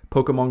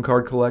 Pokemon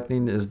card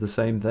collecting is the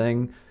same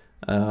thing.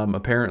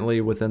 Apparently,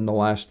 within the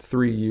last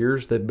 3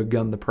 years, they've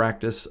begun the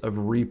practice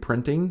of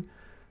reprinting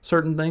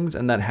certain things,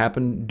 and that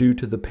happened due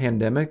to the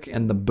pandemic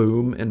and the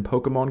boom in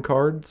Pokemon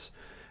cards.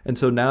 And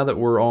so now that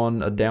we're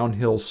on a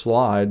downhill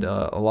slide,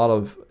 a lot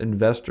of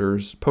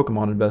investors,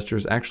 Pokemon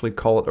investors, actually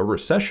call it a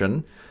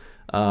recession.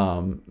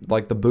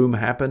 Like the boom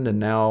happened, and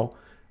now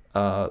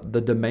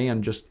the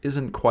demand just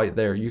isn't quite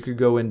there. You could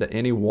go into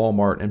any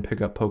Walmart and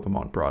pick up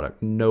Pokemon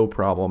product, no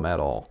problem at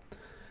all.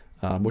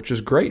 Which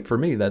is great for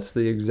me. That's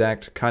the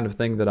exact kind of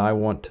thing that I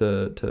want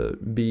to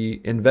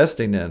be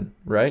investing in,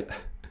 right?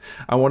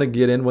 I want to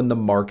get in when the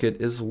market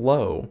is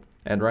low.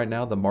 And right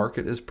now the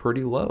market is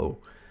pretty low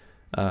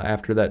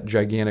after that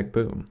gigantic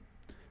boom.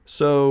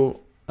 So,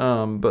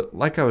 but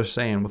like I was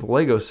saying, with a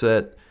Lego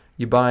set,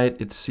 you buy it,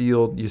 it's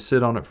sealed, you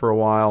sit on it for a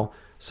while.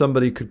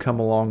 Somebody could come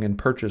along and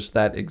purchase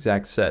that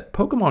exact set.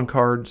 Pokemon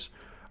cards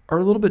are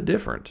a little bit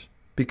different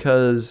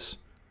because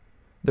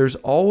there's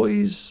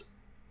always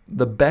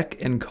the beck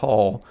and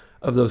call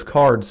of those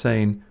cards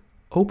saying,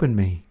 open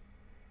me,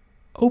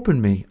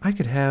 I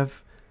could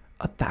have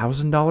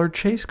 $1,000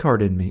 chase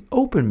card in me,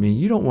 open me,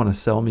 you don't want to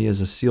sell me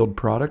as a sealed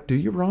product, do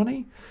you,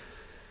 Ronnie?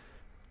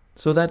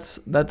 So that's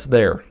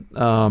there.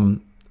 A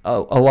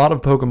lot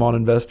of Pokemon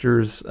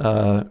investors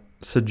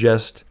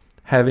suggest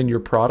having your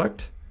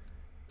product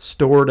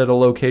stored at a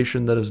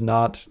location that is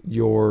not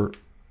your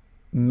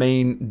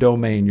main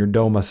domain, your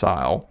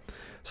domicile.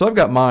 So I've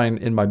got mine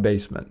in my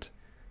basement.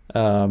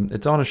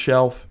 It's on a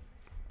shelf,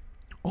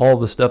 all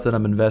the stuff that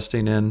I'm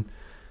investing in,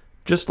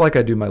 just like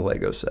I do my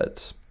Lego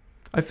sets.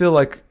 I feel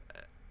like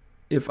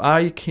if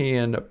I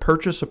can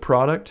purchase a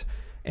product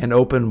and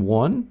open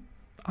one,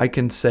 I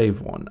can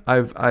save one.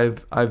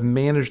 I've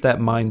managed that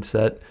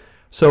mindset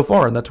so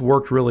far, and that's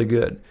worked really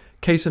good.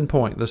 Case in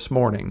point, this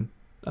morning,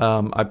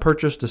 I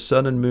purchased a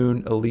Sun and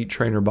Moon Elite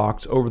Trainer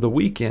box over the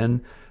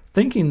weekend,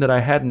 thinking that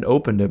I hadn't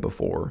opened it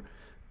before.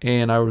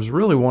 And I was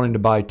really wanting to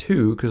buy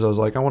 2 because I was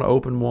like, I want to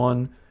open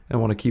one and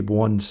want to keep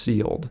one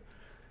sealed.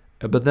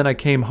 But then I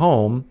came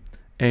home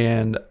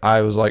and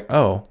I was like,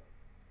 oh,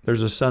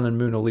 there's a Sun and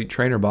Moon Elite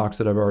Trainer box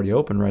that I've already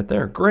opened right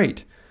there.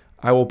 Great.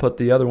 I will put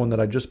the other one that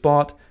I just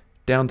bought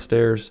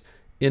downstairs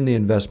in the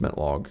investment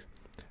log.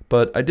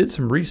 But I did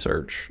some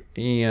research,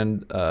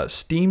 and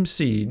Steam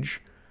Siege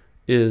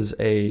is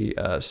a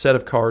set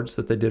of cards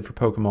that they did for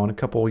Pokemon a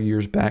couple of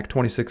years back,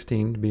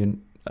 2016 to be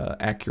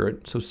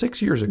accurate. So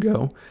 6 years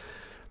ago.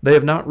 They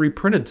have not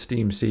reprinted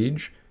Steam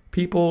Siege.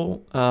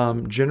 People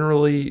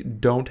generally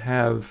don't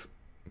have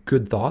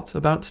good thoughts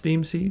about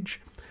Steam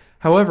Siege.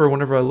 However,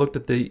 whenever I looked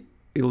at the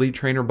Elite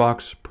Trainer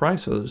box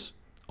prices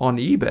on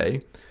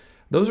eBay,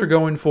 those are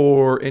going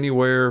for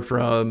anywhere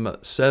from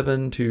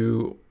 $700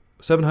 to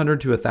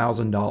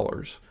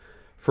 $1,000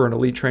 for an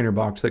Elite Trainer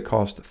box that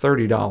cost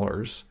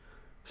 $30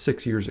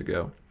 6 years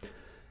ago.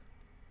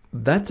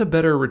 That's a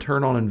better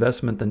return on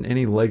investment than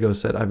any Lego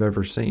set I've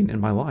ever seen in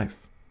my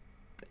life.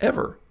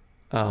 Ever.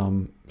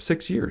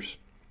 6 years.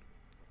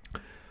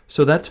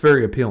 So that's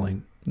very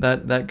appealing.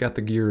 That got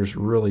the gears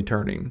really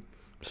turning.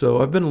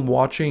 So I've been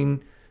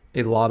watching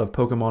a lot of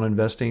Pokemon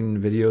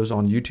investing videos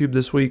on YouTube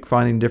this week,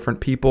 finding different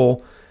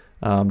people,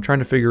 trying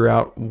to figure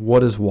out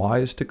what is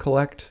wise to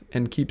collect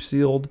and keep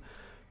sealed,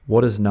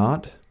 what is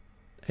not,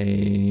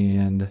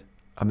 and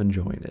I'm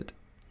enjoying it.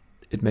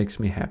 It makes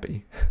me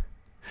happy.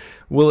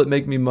 Will it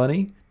make me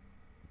money?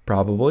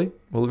 Probably.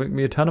 Will it make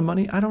me a ton of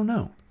money? I don't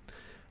know.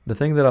 The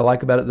thing that I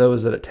like about it, though,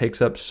 is that it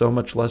takes up so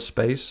much less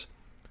space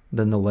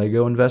than the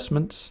Lego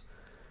investments.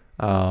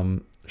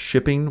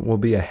 Shipping will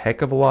be a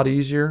heck of a lot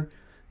easier.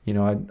 You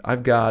know,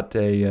 I've got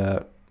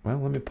a, well,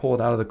 let me pull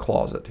it out of the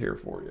closet here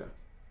for you.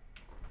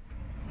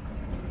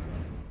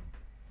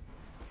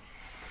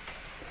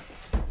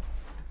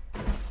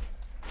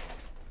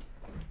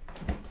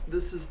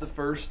 This is the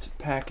first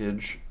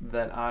package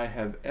that I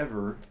have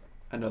ever,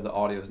 I know the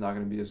audio is not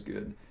going to be as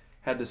good,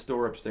 had to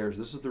store upstairs.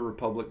 This is the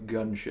Republic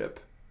Gunship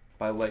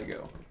by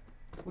Lego.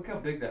 Look how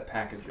big that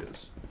package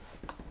is.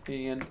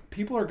 And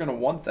people are going to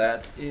want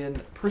that in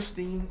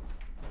pristine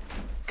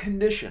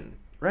condition,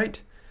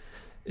 right?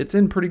 It's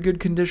in pretty good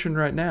condition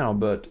right now,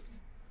 but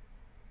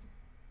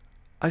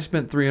I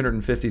spent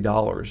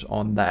 $350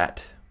 on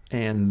that.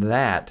 And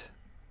that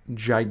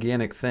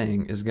gigantic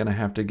thing is going to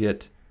have to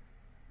get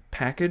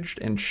packaged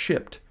and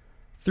shipped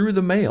through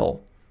the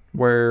mail,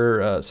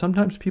 where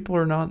sometimes people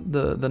are not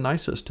the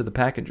nicest to the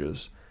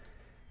packages.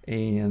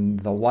 And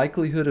the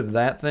likelihood of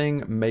that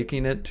thing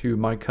making it to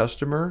my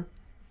customer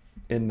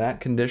in that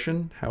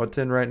condition, how it's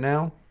in right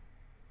now,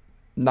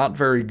 not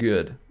very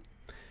good.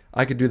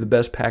 I could do the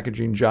best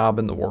packaging job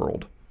in the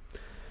world.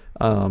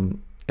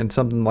 And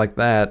something like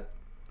that,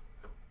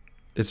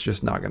 it's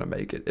just not going to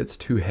make it. It's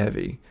too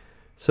heavy.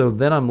 So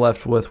then I'm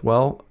left with,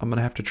 well, I'm going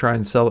to have to try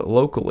and sell it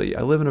locally.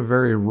 I live in a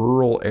very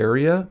rural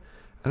area.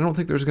 I don't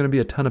think there's going to be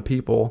a ton of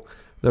people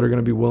that are going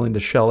to be willing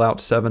to shell out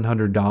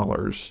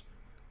 $700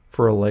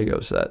 for a Lego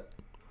set.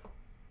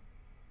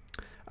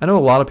 I know a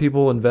lot of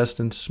people invest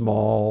in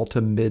small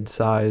to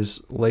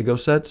mid-size Lego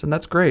sets, and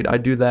that's great. I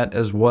do that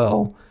as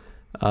well.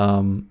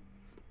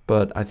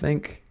 But I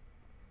think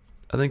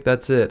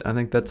that's it. I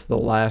think that's the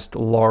last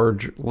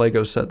large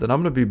Lego set that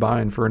I'm going to be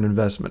buying for an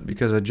investment,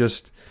 because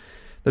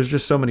there's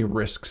just so many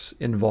risks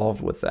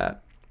involved with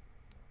that.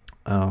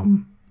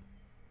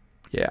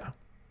 Yeah.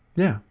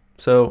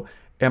 So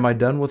am I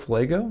done with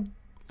Lego?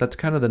 That's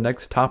kind of the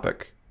next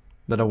topic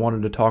that I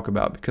wanted to talk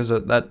about, because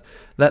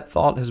that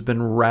thought has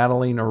been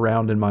rattling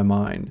around in my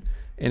mind.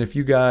 And if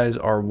you guys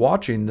are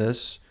watching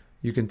this,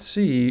 you can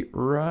see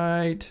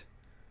right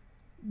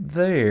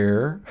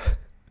there,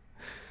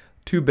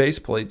 2 base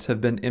plates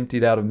have been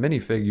emptied out of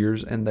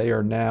minifigures, and they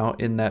are now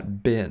in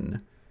that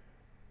bin.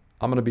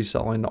 I'm going to be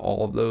selling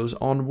all of those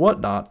on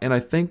Whatnot. And I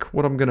think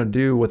what I'm going to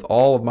do with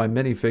all of my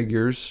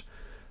minifigures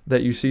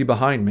that you see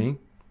behind me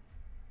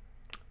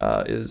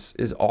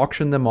is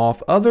auction them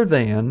off, other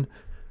than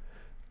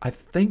I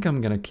think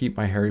I'm going to keep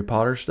my Harry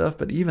Potter stuff.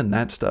 But even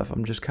that stuff,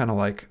 I'm just kind of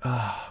like,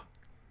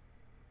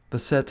 the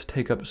sets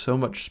take up so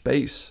much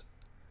space.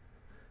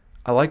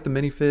 I like the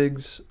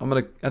minifigs.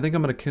 I think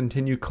I'm going to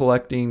continue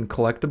collecting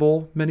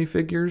collectible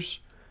minifigures.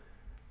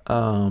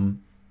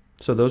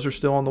 So those are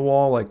still on the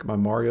wall, like my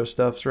Mario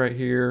stuff's right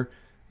here.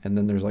 And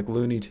then there's like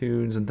Looney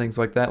Tunes and things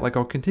like that. Like,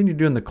 I'll continue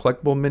doing the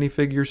collectible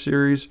minifigure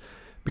series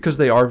because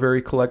they are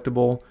very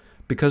collectible,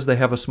 because they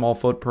have a small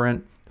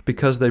footprint,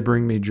 because they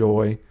bring me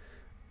joy.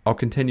 I'll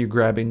continue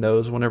grabbing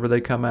those whenever they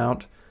come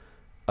out.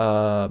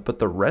 But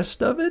the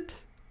rest of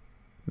it,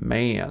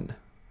 man,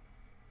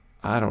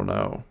 I don't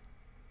know.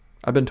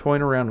 I've been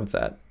toying around with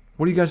that.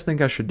 What do you guys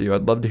think I should do?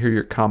 I'd love to hear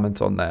your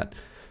comments on that.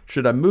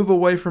 Should I move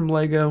away from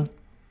Lego?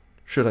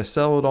 Should I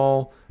sell it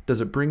all?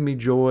 Does it bring me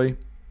joy?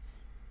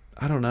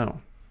 I don't know.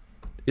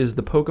 Is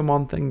the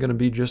Pokemon thing going to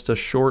be just a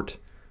short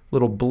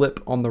little blip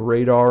on the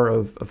radar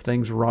of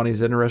things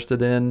Ronnie's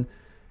interested in,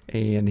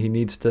 and he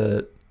needs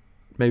to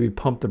maybe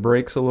pump the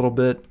brakes a little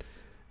bit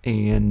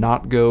and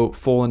not go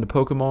full into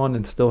Pokemon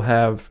and still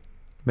have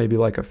maybe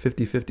like a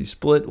 50-50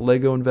 split,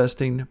 Lego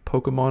investing,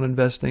 Pokemon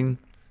investing?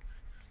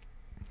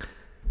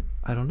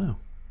 I don't know.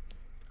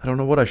 I don't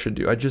know what I should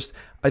do.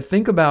 I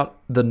think about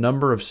the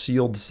number of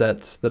sealed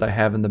sets that I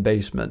have in the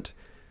basement.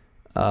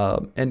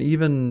 And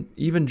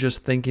even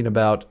just thinking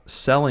about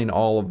selling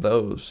all of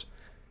those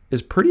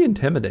is pretty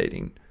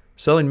intimidating.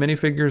 Selling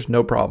minifigures,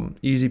 no problem.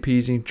 Easy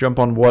peasy. Jump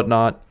on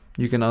Whatnot.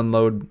 You can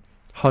unload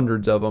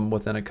hundreds of them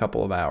within a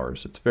couple of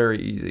hours. It's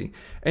very easy.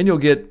 And you'll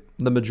get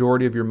the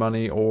majority of your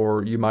money,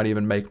 or you might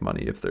even make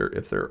money if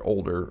they're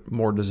older,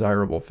 more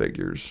desirable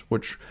figures,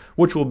 which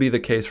will be the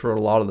case for a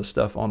lot of the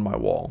stuff on my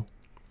wall.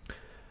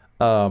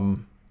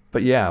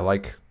 But yeah,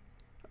 like,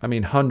 I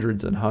mean,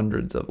 hundreds and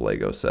hundreds of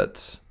Lego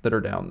sets that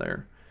are down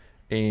there.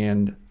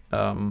 And,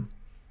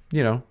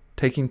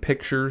 taking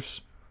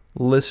pictures,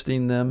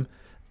 listing them,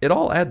 it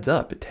all adds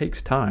up. It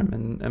takes time.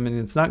 And I mean,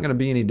 it's not going to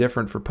be any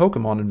different for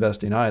Pokemon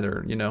investing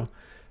either,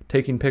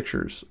 taking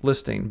pictures,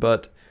 listing.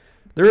 But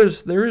there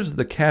is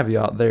the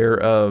caveat there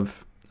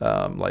of,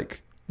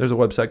 there's a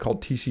website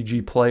called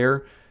TCG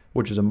Player,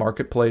 which is a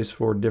marketplace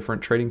for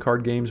different trading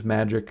card games,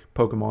 Magic,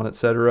 Pokemon,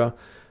 etc.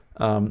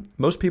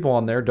 Most people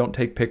on there don't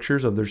take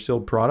pictures of their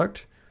sealed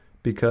product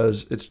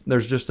because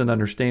there's just an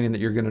understanding that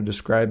you're going to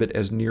describe it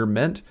as near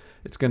mint.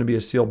 It's going to be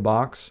a sealed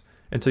box.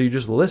 And so you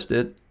just list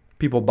it,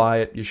 people buy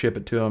it, you ship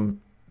it to them,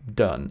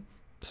 done.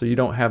 So you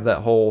don't have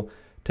that whole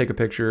take a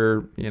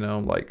picture,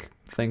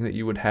 thing that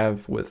you would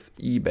have with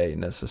eBay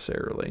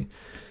necessarily.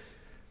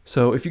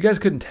 So if you guys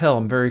couldn't tell,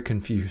 I'm very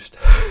confused.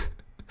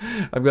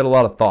 I've got a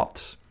lot of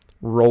thoughts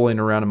rolling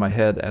around in my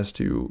head as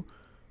to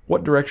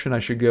what direction I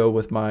should go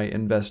with my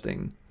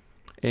investing.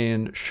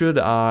 And should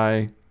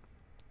I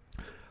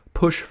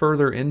push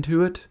further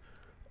into it,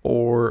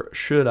 or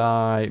should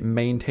I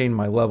maintain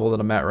my level that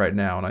I'm at right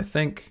now? And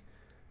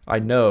I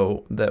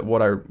know that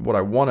what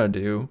I want to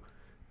do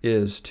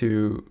is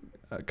to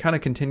kind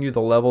of continue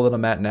the level that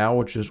I'm at now,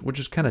 which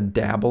is kind of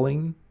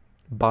dabbling,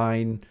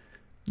 buying,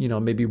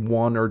 maybe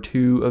one or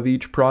two of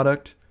each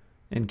product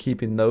and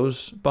keeping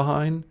those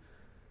behind,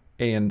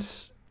 and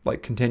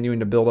continuing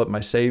to build up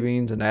my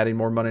savings and adding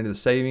more money to the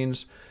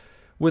savings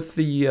with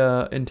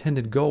the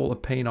intended goal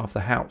of paying off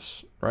the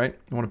house, right?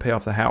 I want to pay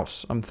off the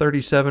house. I'm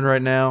 37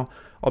 right now.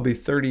 I'll be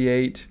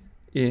 38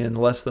 in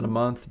less than a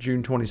month,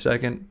 June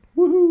 22nd.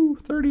 Woohoo,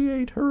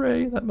 38,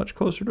 hooray, that much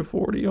closer to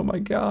 40, oh my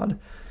God.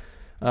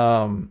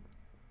 And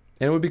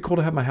it would be cool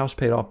to have my house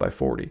paid off by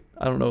 40.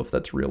 I don't know if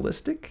that's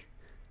realistic.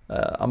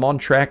 I'm on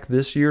track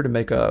this year to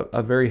make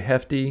a very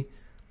hefty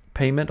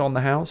payment on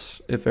the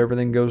house if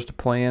everything goes to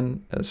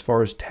plan as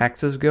far as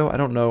taxes go. I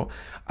don't know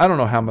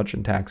how much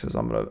in taxes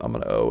I'm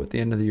gonna owe at the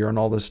end of the year and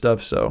all this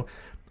stuff. So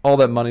all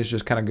that money's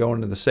just kind of going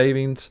into the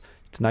savings.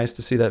 It's nice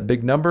to see that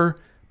big number,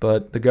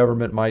 but the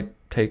government might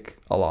take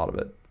a lot of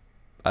it.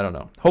 I don't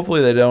know.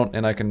 Hopefully they don't,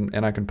 and I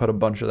can put a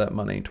bunch of that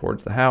money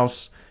towards the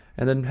house.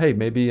 And then, hey,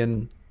 maybe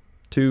in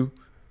 2,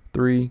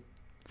 3,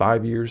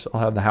 5 years,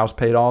 I'll have the house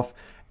paid off.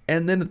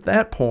 And then at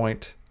that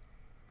point,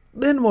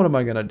 then what am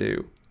I gonna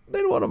do?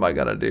 I'm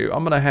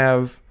going to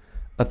have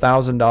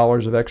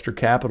 $1,000 of extra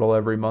capital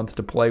every month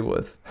to play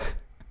with.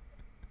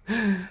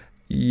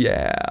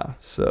 Yeah,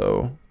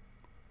 so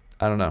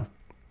I don't know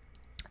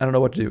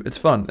what to do. It's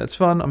fun.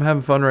 I'm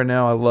having fun right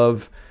now. I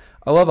love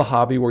a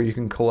hobby where you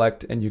can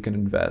collect and you can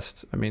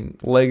invest. I mean,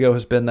 Lego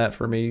has been that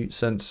for me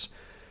since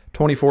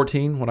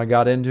 2014 when I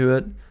got into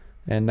it.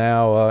 And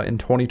now in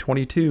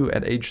 2022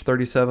 at age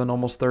 37,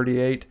 almost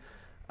 38,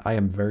 I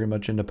am very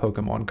much into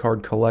Pokemon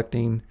card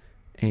collecting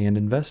and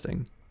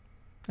investing.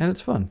 And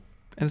it's fun.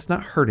 And it's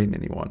not hurting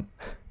anyone.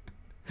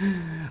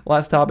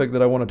 Last topic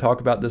that I want to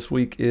talk about this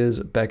week is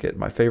Beckett,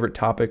 my favorite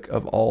topic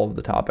of all of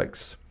the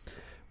topics.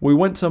 We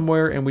went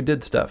somewhere and we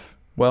did stuff.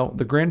 Well,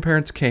 the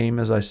grandparents came,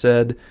 as I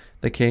said.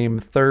 They came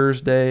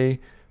Thursday,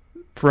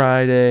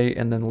 Friday,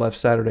 and then left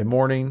Saturday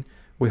morning.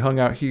 We hung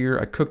out here.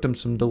 I cooked them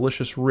some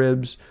delicious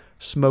ribs,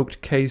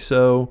 smoked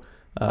queso.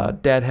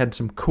 Dad had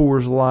some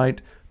Coors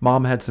Light.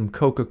 Mom had some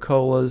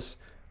Coca-Colas.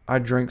 I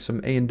drank some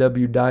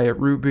A&W Diet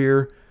root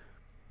beer.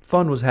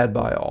 Fun was had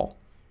by all.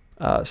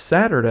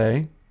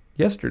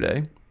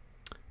 Yesterday,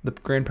 the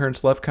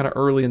grandparents left kind of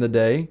early in the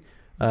day.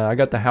 I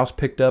got the house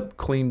picked up,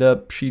 cleaned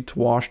up, sheets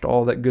washed,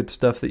 all that good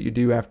stuff that you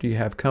do after you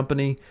have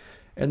company.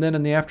 And then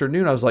in the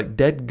afternoon, I was like,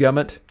 dead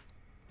gummit,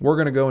 we're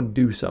going to go and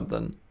do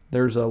something.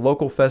 There's a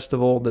local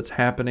festival that's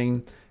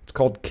happening. It's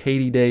called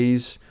Katy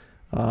Days.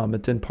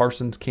 It's in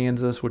Parsons,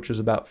 Kansas, which is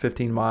about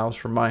 15 miles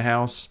from my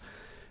house.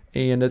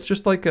 And it's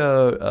just like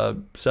a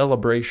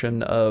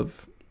celebration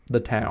of the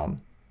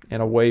town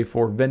and a way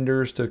for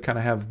vendors to kind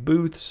of have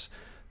booths.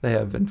 They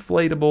have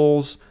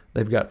inflatables.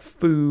 They've got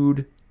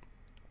food.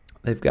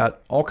 They've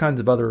got all kinds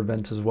of other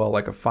events as well,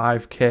 like a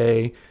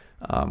 5K,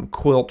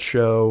 quilt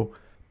show,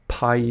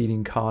 pie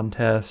eating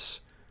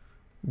contests,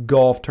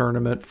 golf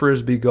tournament,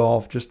 frisbee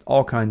golf, just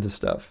all kinds of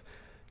stuff.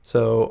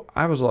 So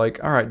I was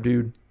like, all right,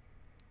 dude,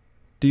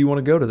 do you want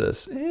to go to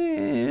this?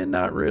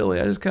 Not really.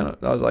 I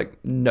was like,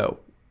 no,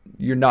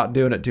 you're not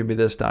doing it to me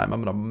this time.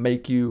 I'm going to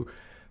make you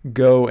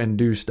go and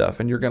do stuff,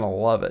 and you're going to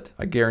love it.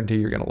 I guarantee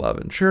you're going to love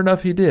it. And sure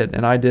enough, he did,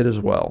 and I did as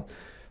well.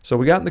 So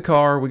we got in the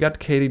car. We got to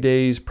Katy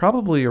Days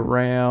probably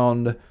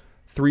around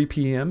 3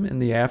 p.m. in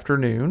the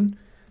afternoon,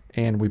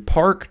 and we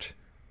parked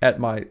at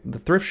the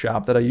thrift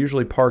shop that I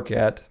usually park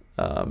at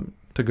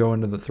to go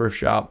into the thrift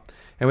shop.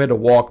 And we had to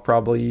walk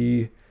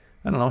probably,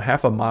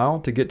 half a mile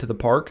to get to the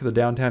park, the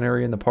downtown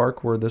area in the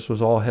park where this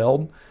was all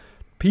held.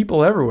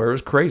 People everywhere. It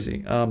was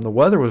crazy. The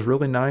weather was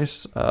really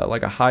nice,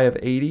 like a high of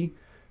 80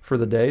 for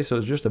the day. So it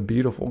was just a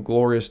beautiful,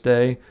 glorious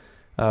day.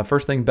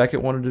 First thing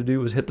Beckett wanted to do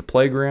was hit the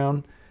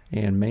playground.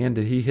 And man,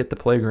 did he hit the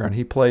playground.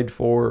 He played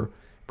for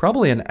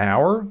probably an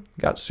hour,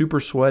 got super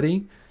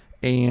sweaty.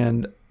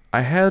 And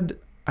I had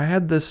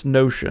this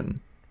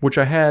notion, which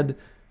I had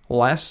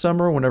last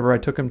summer, whenever I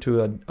took him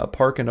to a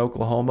park in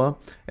Oklahoma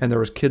and there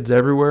was kids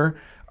everywhere,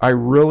 I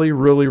really,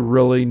 really,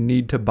 really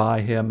need to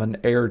buy him an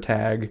air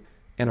tag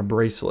and a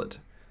bracelet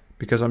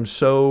because I'm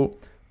so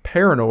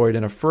paranoid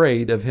and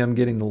afraid of him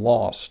getting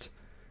lost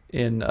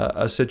in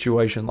a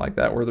situation like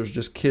that where there's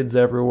just kids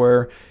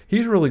everywhere.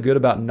 He's really good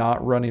about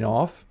not running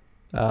off.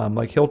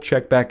 Like he'll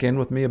check back in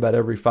with me about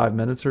every 5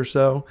 minutes or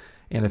so.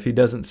 And if he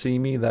doesn't see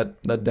me,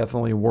 that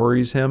definitely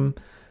worries him.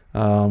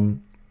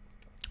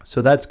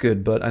 So that's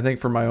good. But I think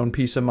for my own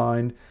peace of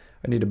mind,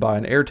 I need to buy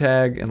an air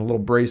tag and a little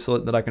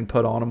bracelet that I can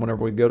put on him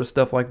whenever we go to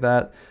stuff like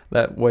that.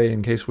 That way,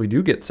 in case we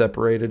do get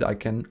separated, I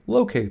can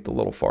locate the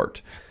little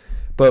fart.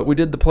 But we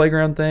did the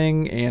playground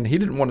thing, and he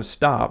didn't want to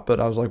stop. But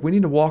I was like, we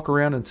need to walk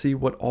around and see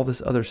what all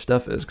this other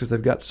stuff is because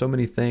they've got so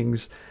many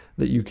things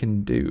that you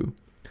can do.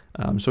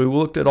 So we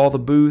looked at all the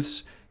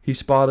booths. He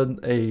spotted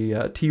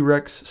a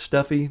T-Rex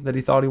stuffy that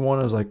he thought he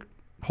wanted. I was like,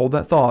 hold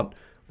that thought.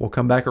 We'll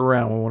come back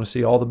around. We want to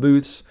see all the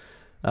booths.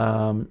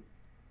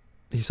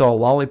 He saw a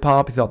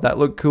lollipop. He thought that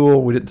looked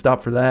cool. We didn't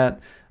stop for that.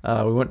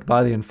 We went to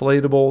buy the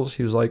inflatables.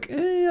 He was like,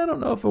 I don't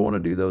know if I want to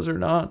do those or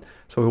not.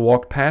 So we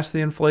walked past the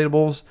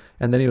inflatables,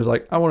 and then he was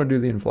like, I want to do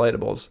the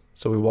inflatables.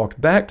 So we walked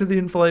back to the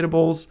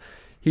inflatables.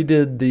 He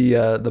did the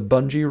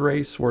bungee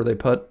race where they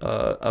put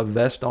a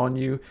vest on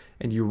you,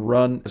 and you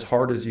run as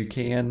hard as you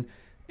can,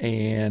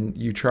 and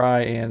you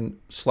try and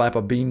slap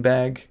a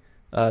beanbag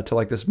to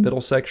like this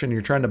middle section.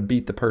 You're trying to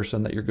beat the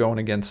person that you're going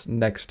against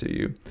next to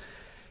you.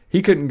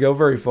 He couldn't go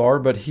very far,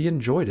 but he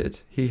enjoyed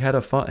it. He had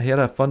a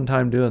fun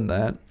time doing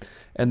that.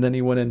 And then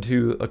he went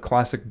into a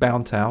classic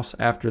bounce house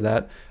after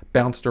that,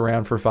 bounced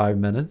around for 5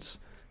 minutes.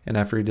 And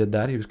after he did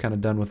that, he was kind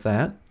of done with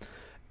that.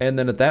 And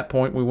then at that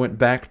point, we went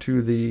back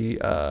to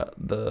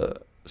the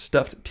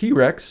stuffed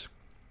T-Rex,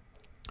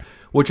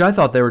 which I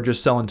thought they were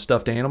just selling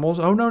stuffed animals.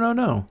 Oh,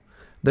 no.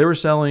 They were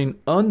selling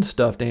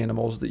unstuffed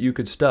animals that you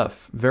could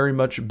stuff. Very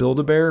much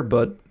Build-A-Bear,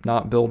 but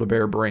not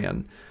Build-A-Bear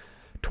brand.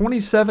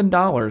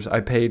 $27 I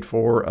paid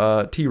for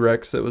a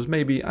T-Rex that was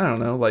maybe, I don't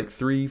know, like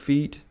 3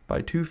 feet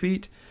by 2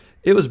 feet.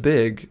 It was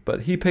big,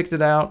 but he picked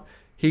it out.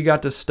 He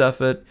got to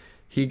stuff it.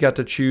 He got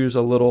to choose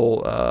a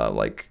little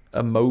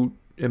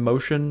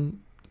emotion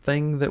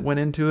thing that went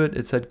into it.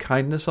 It said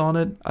kindness on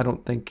it. I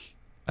don't think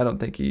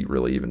he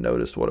really even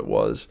noticed what it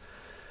was.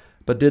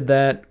 But did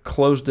that,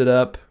 closed it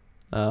up,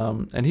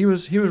 and he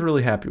was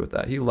really happy with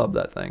that. He loved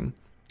that thing.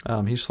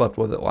 He slept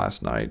with it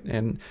last night,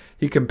 and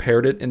he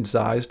compared it in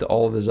size to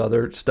all of his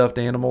other stuffed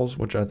animals,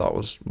 which I thought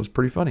was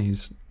pretty funny.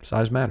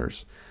 Size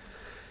matters.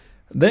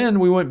 Then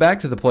we went back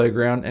to the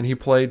playground, and he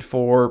played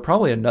for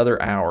probably another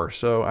hour.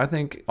 So I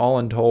think all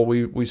in total,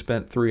 we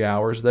spent 3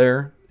 hours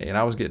there, and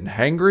I was getting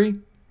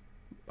hangry.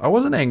 I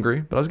wasn't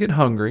angry, but I was getting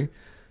hungry,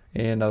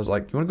 and I was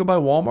like, you want to go by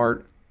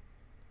Walmart?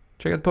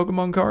 Check out the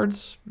Pokemon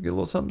cards? Get a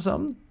little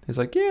something? He's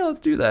like, yeah, let's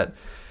do that.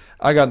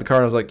 I got in the car,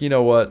 and I was like, you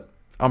know what?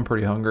 I'm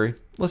pretty hungry.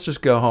 Let's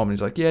just go home. And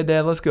he's like, yeah,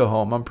 Dad, let's go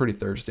home. I'm pretty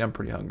thirsty. I'm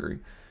pretty hungry.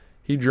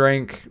 He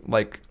drank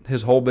like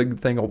his whole big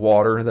thing of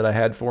water that I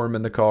had for him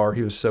in the car.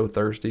 He was so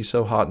thirsty,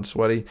 so hot and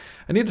sweaty.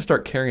 I need to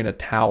start carrying a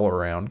towel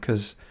around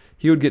because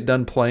he would get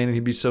done playing and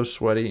he'd be so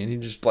sweaty and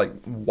he'd just like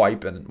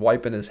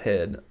wiping his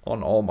head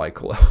on all my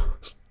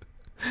clothes.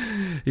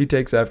 He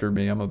takes after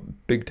me. I'm a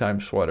big time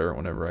sweater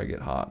whenever I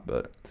get hot,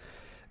 but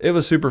it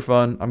was super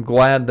fun. I'm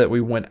glad that we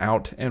went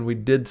out and we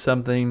did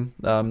something.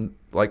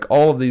 Like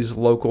all of these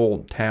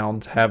local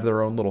towns have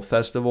their own little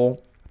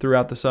festival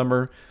throughout the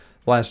summer.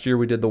 Last year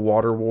we did the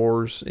Water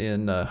Wars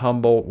in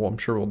Humboldt. Well, I'm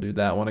sure we'll do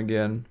that one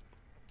again.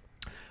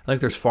 I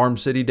think there's Farm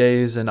City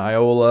Days in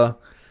Iola.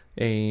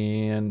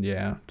 And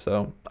yeah,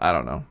 so I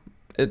don't know.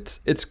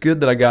 It's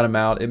good that I got him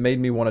out. It made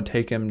me want to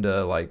take him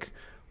to like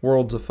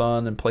Worlds of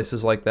Fun and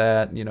places like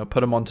that. You know,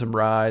 put him on some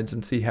rides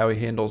and see how he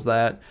handles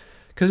that.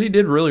 Because he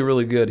did really,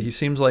 really good. He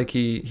seems like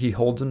he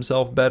holds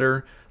himself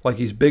better. Like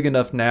he's big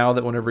enough now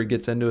that whenever he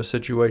gets into a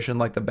situation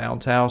like the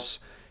bounce house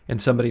and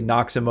somebody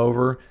knocks him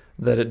over,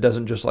 that it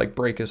doesn't just like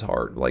break his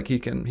heart. Like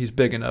he's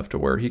big enough to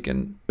where he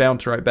can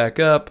bounce right back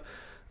up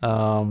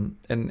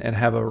and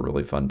have a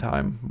really fun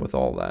time with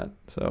all that.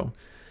 So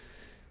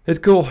it's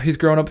cool. He's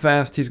growing up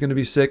fast. He's going to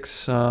be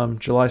 6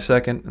 July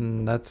 2nd,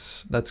 and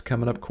that's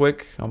coming up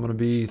quick. I'm going to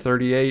be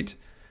 38.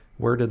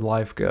 Where did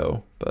life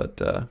go? But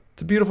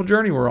it's a beautiful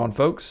journey we're on,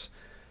 folks.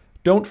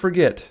 Don't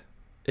forget,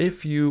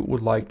 if you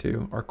would like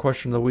to, our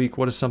question of the week,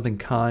 what is something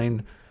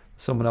kind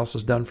someone else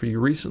has done for you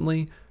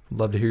recently? I'd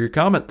love to hear your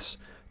comments.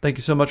 Thank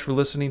you so much for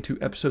listening to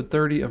episode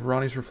 30 of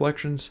Ronnie's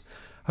Reflections.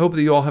 I hope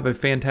that you all have a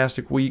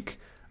fantastic week.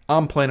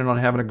 I'm planning on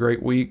having a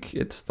great week.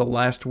 It's the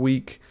last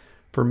week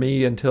for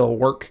me until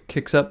work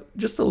kicks up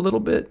just a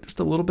little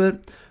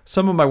bit.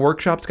 Some of my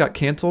workshops got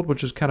canceled,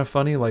 which is kind of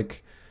funny.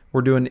 Like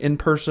we're doing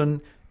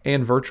in-person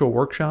and virtual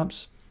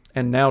workshops.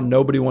 And now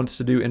nobody wants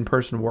to do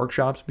in-person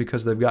workshops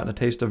because they've gotten a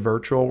taste of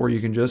virtual where you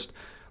can just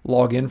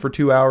log in for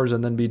 2 hours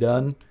and then be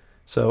done.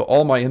 So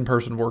all my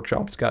in-person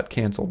workshops got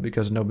canceled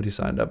because nobody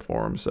signed up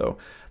for them. So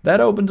that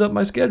opens up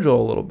my schedule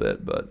a little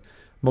bit. But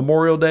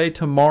Memorial Day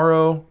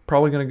tomorrow,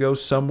 probably going to go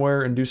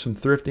somewhere and do some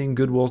thrifting.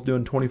 Goodwill's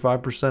doing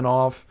 25%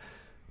 off.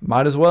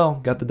 might as well.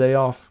 Got the day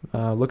off.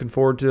 Looking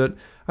forward to it.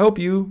 I hope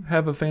you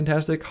have a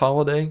fantastic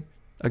holiday.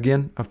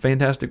 Again, a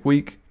fantastic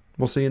week.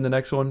 We'll see you in the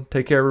next one.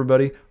 Take care,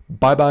 everybody.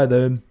 Bye-bye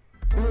then.